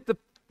 Look at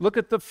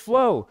the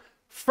flow.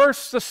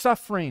 First the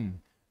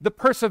suffering, the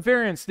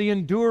perseverance, the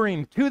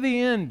enduring to the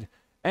end,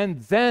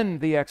 and then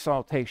the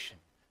exaltation,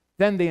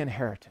 then the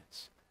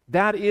inheritance.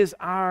 That is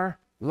our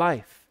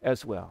life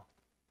as well.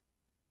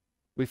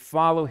 We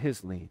follow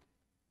his lead.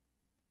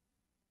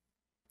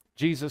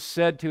 Jesus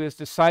said to his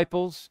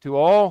disciples, to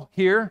all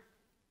here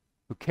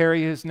who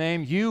carry his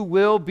name, you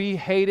will be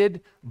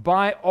hated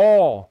by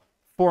all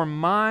for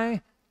my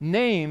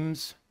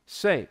name's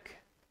sake.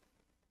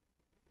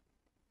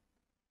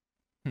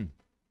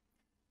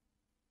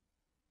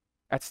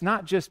 That's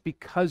not just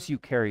because you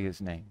carry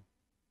his name.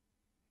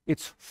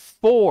 It's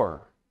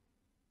for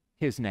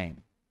his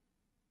name.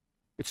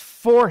 It's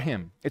for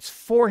him. It's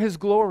for his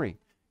glory.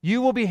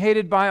 You will be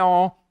hated by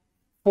all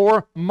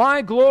for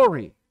my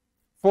glory.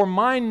 For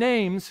my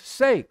name's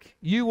sake,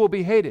 you will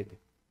be hated.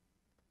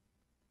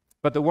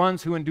 But the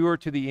ones who endure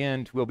to the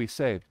end will be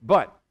saved.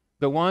 But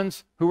the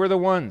ones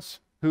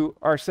who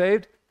are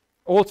saved,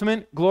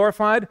 ultimate,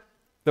 glorified,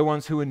 the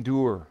ones who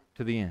endure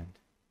to the end.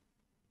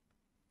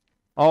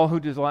 All who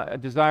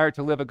desire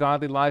to live a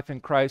godly life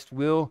in Christ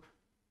will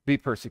be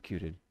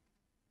persecuted.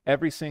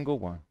 Every single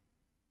one.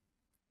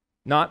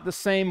 Not the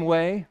same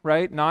way,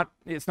 right?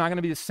 It's not going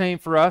to be the same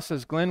for us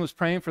as Glenn was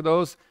praying for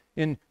those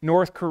in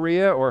North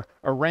Korea or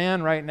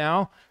Iran right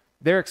now.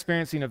 They're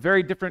experiencing a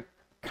very different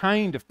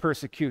kind of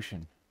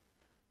persecution.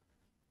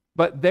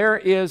 But there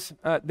is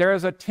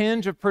a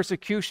tinge of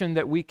persecution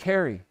that we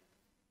carry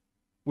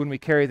when we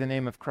carry the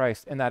name of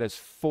Christ, and that is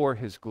for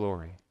his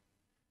glory.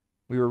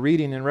 We were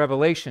reading in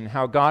Revelation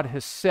how God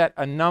has set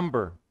a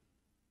number.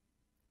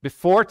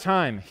 Before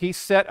time, he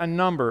set a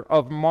number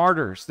of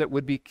martyrs that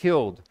would be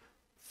killed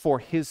for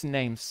his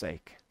name's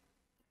sake.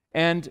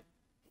 And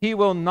he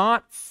will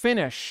not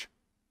finish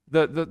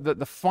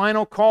the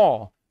final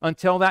call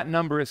until that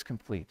number is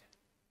complete.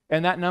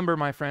 And that number,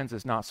 my friends,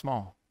 is not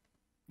small.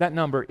 That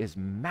number is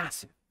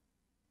massive.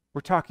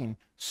 We're talking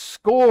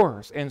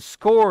scores and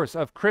scores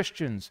of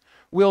Christians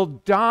will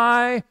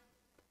die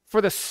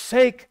for the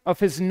sake of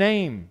his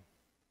name.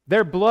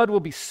 Their blood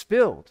will be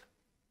spilled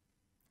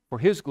for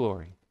his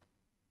glory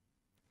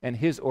and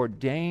his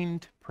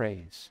ordained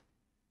praise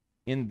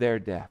in their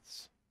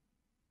deaths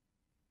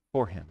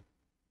for him.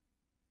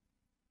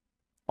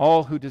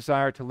 All who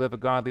desire to live a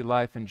godly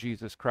life in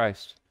Jesus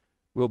Christ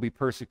will be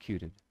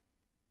persecuted.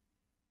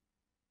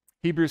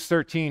 Hebrews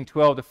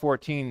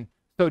 13:12-14.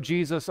 So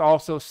Jesus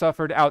also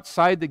suffered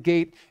outside the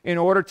gate in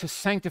order to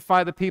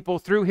sanctify the people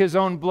through his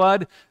own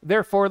blood.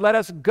 Therefore, let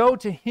us go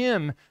to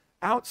him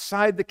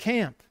outside the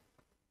camp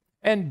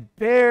and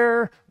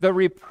bear the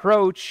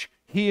reproach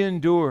he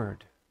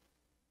endured.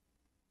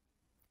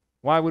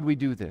 Why would we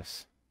do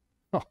this?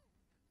 Oh,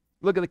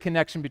 look at the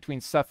connection between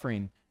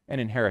suffering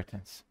and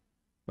inheritance.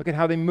 Look at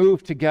how they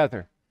move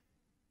together.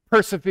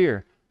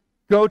 Persevere.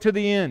 Go to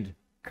the end.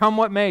 Come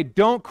what may.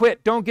 Don't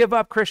quit. Don't give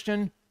up,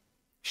 Christian.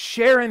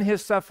 Share in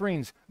his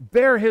sufferings.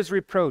 Bear his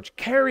reproach.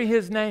 Carry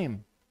his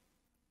name.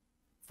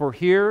 For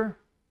here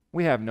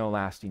we have no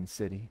lasting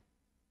city.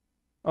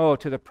 Oh,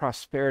 to the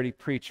prosperity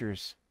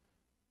preachers,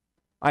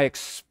 I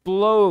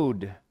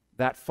explode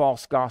that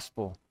false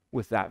gospel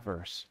with that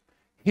verse.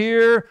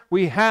 Here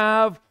we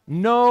have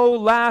no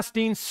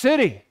lasting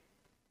city,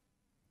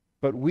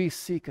 but we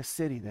seek a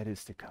city that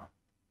is to come.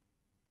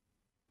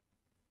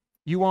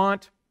 You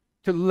want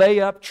to lay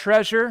up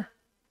treasure?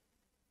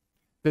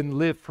 Then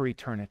live for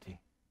eternity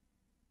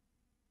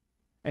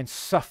and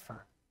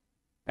suffer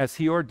as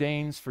He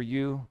ordains for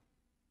you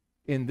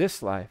in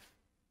this life,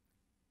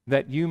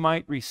 that you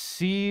might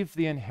receive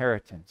the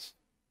inheritance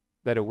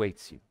that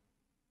awaits you.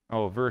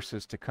 Oh,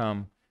 verses to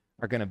come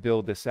are going to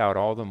build this out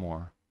all the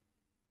more.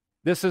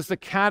 This is the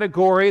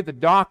category, the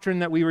doctrine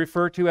that we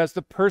refer to as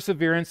the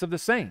perseverance of the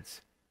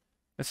saints.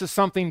 This is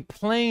something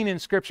plain in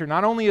Scripture.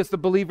 Not only is the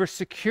believer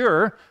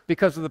secure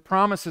because of the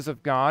promises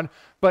of God,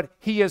 but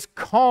he is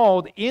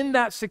called in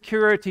that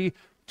security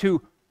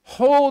to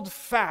hold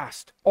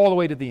fast all the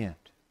way to the end.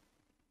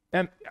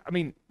 And I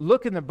mean,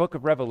 look in the book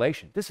of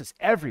Revelation. This is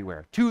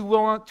everywhere. To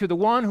the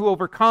one who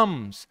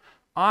overcomes,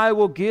 I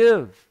will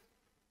give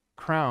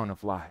crown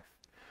of life.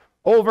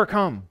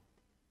 Overcome.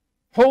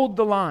 Hold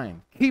the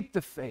line. Keep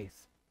the faith.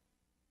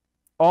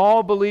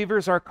 All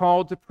believers are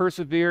called to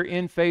persevere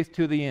in faith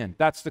to the end.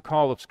 That's the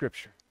call of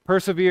Scripture.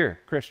 Persevere,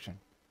 Christian.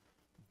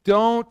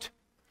 Don't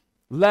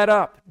let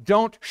up.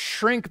 Don't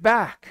shrink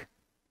back.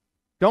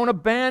 Don't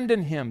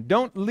abandon Him.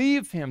 Don't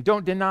leave Him.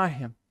 Don't deny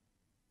Him.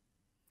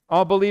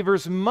 All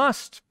believers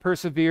must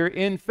persevere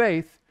in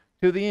faith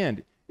to the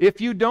end. If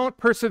you don't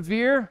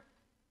persevere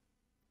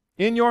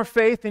in your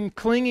faith in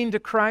clinging to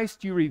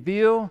Christ, you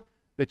reveal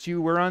that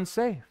you were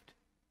unsaved.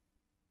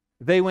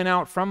 They went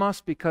out from us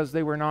because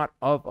they were not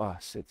of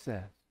us, it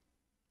says.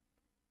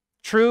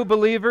 True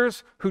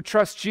believers who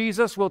trust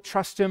Jesus will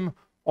trust Him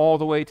all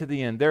the way to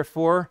the end.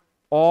 Therefore,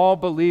 all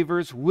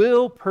believers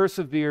will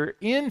persevere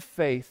in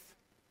faith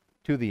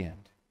to the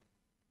end.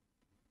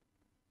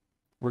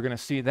 We're going to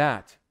see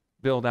that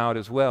build out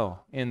as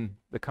well in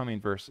the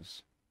coming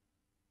verses.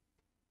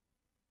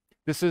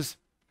 This is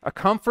a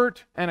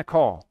comfort and a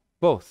call,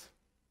 both.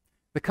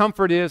 The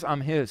comfort is,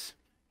 I'm His.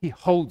 He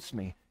holds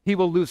me. He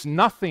will lose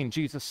nothing,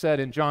 Jesus said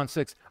in John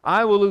 6.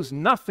 I will lose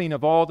nothing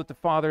of all that the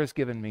Father has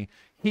given me.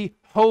 He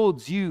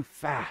holds you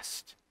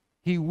fast.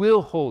 He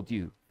will hold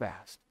you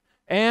fast.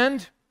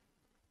 And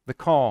the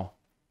call,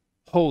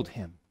 hold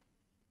Him.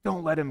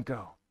 Don't let Him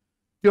go.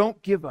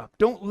 Don't give up.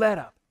 Don't let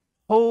up.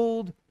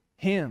 Hold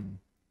Him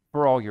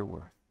for all you're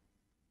worth.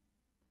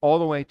 All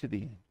the way to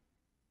the end.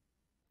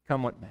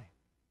 Come what may.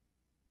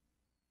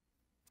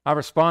 Our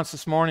response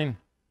this morning,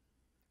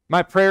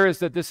 my prayer is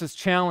that this is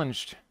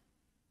challenged.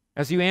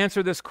 As you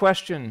answer this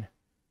question,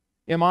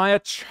 am I a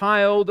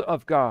child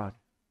of God?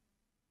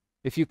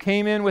 If you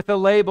came in with a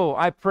label,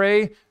 I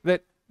pray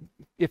that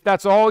if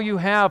that's all you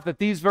have, that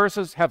these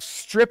verses have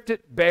stripped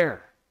it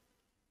bare.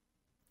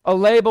 A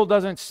label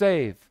doesn't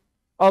save.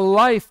 A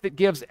life that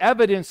gives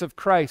evidence of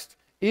Christ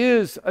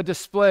is a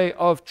display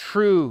of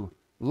true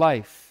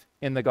life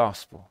in the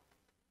gospel.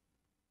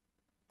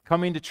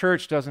 Coming to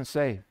church doesn't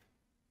save.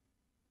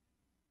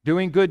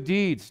 Doing good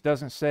deeds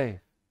doesn't save.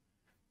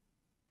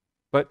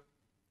 But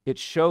it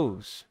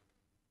shows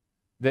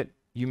that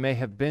you may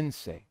have been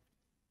saved.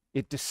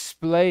 It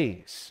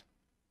displays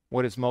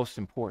what is most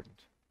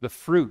important, the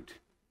fruit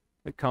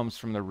that comes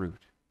from the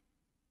root.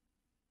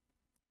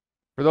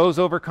 For those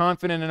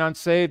overconfident and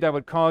unsaved, I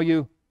would call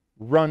you,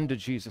 run to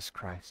Jesus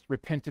Christ.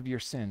 Repent of your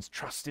sins.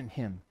 Trust in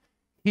Him.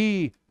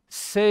 He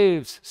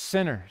saves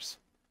sinners.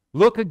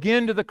 Look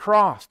again to the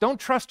cross. Don't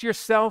trust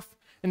yourself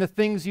in the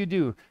things you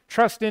do.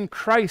 Trust in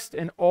Christ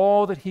and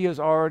all that He has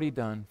already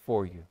done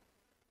for you,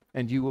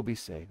 and you will be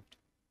saved.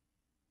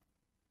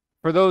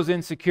 For those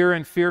insecure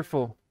and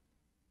fearful,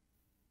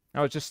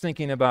 I was just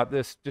thinking about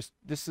this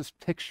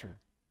picture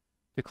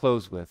to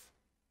close with.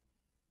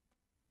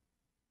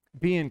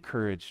 Be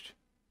encouraged.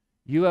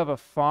 You have a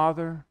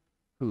Father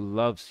who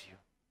loves you,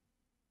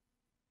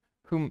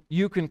 whom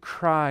you can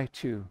cry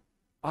to,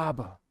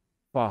 Abba,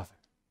 Father.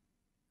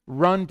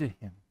 Run to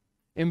Him.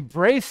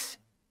 Embrace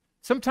Him.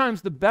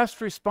 Sometimes the best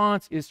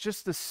response is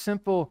just the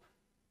simple,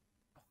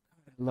 oh,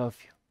 God, I love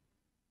you.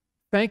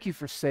 Thank you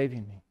for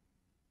saving me.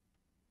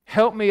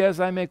 Help me as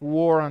I make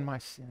war on my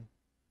sin.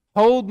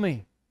 Hold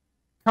me.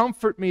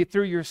 Comfort me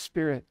through your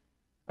Spirit.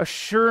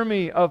 Assure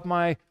me of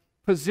my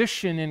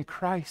position in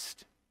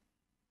Christ.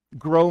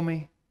 Grow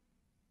me.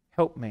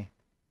 Help me.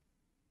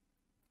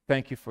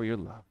 Thank you for your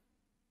love.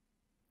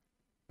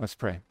 Let's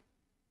pray.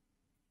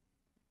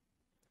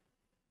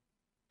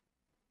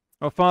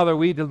 Oh, Father,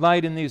 we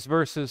delight in these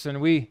verses,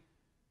 and we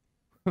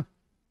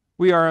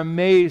are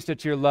amazed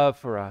at your love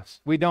for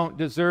us. We don't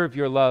deserve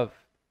your love,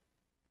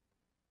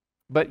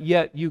 but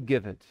yet you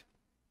give it.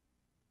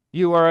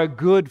 You are a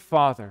good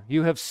Father.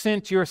 You have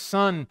sent your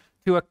Son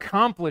to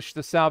accomplish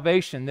the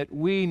salvation that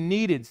we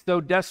needed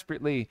so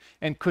desperately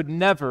and could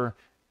never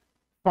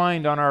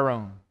find on our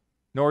own,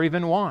 nor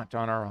even want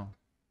on our own.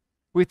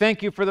 We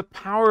thank you for the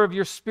power of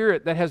your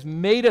Spirit that has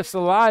made us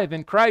alive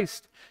in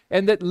Christ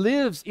and that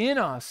lives in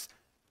us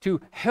to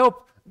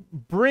help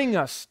bring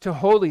us to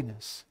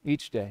holiness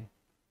each day.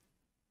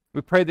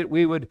 We pray that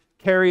we would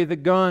carry the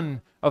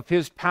gun of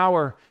His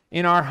power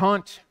in our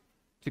hunt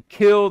to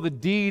kill the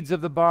deeds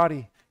of the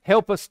body.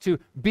 Help us to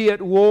be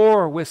at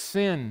war with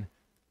sin,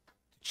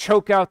 to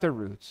choke out the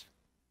roots.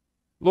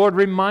 Lord,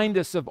 remind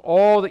us of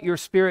all that your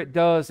Spirit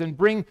does and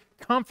bring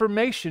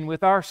confirmation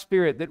with our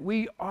spirit that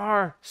we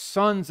are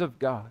sons of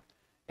God,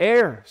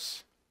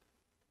 heirs,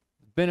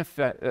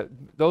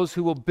 those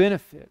who will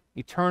benefit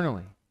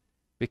eternally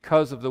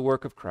because of the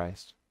work of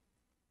Christ.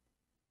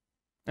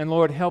 And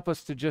Lord, help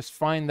us to just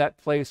find that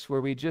place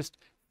where we just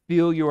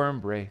feel your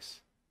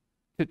embrace,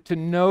 to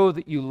know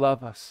that you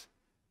love us,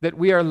 that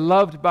we are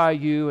loved by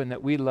you and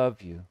that we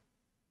love you.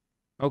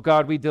 Oh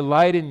God, we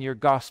delight in your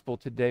gospel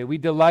today. We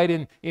delight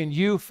in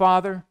you,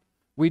 Father.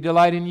 We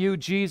delight in you,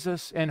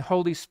 Jesus, and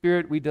Holy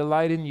Spirit. We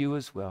delight in you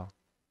as well.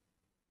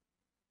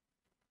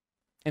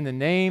 In the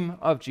name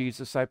of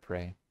Jesus, I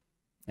pray.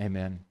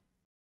 Amen.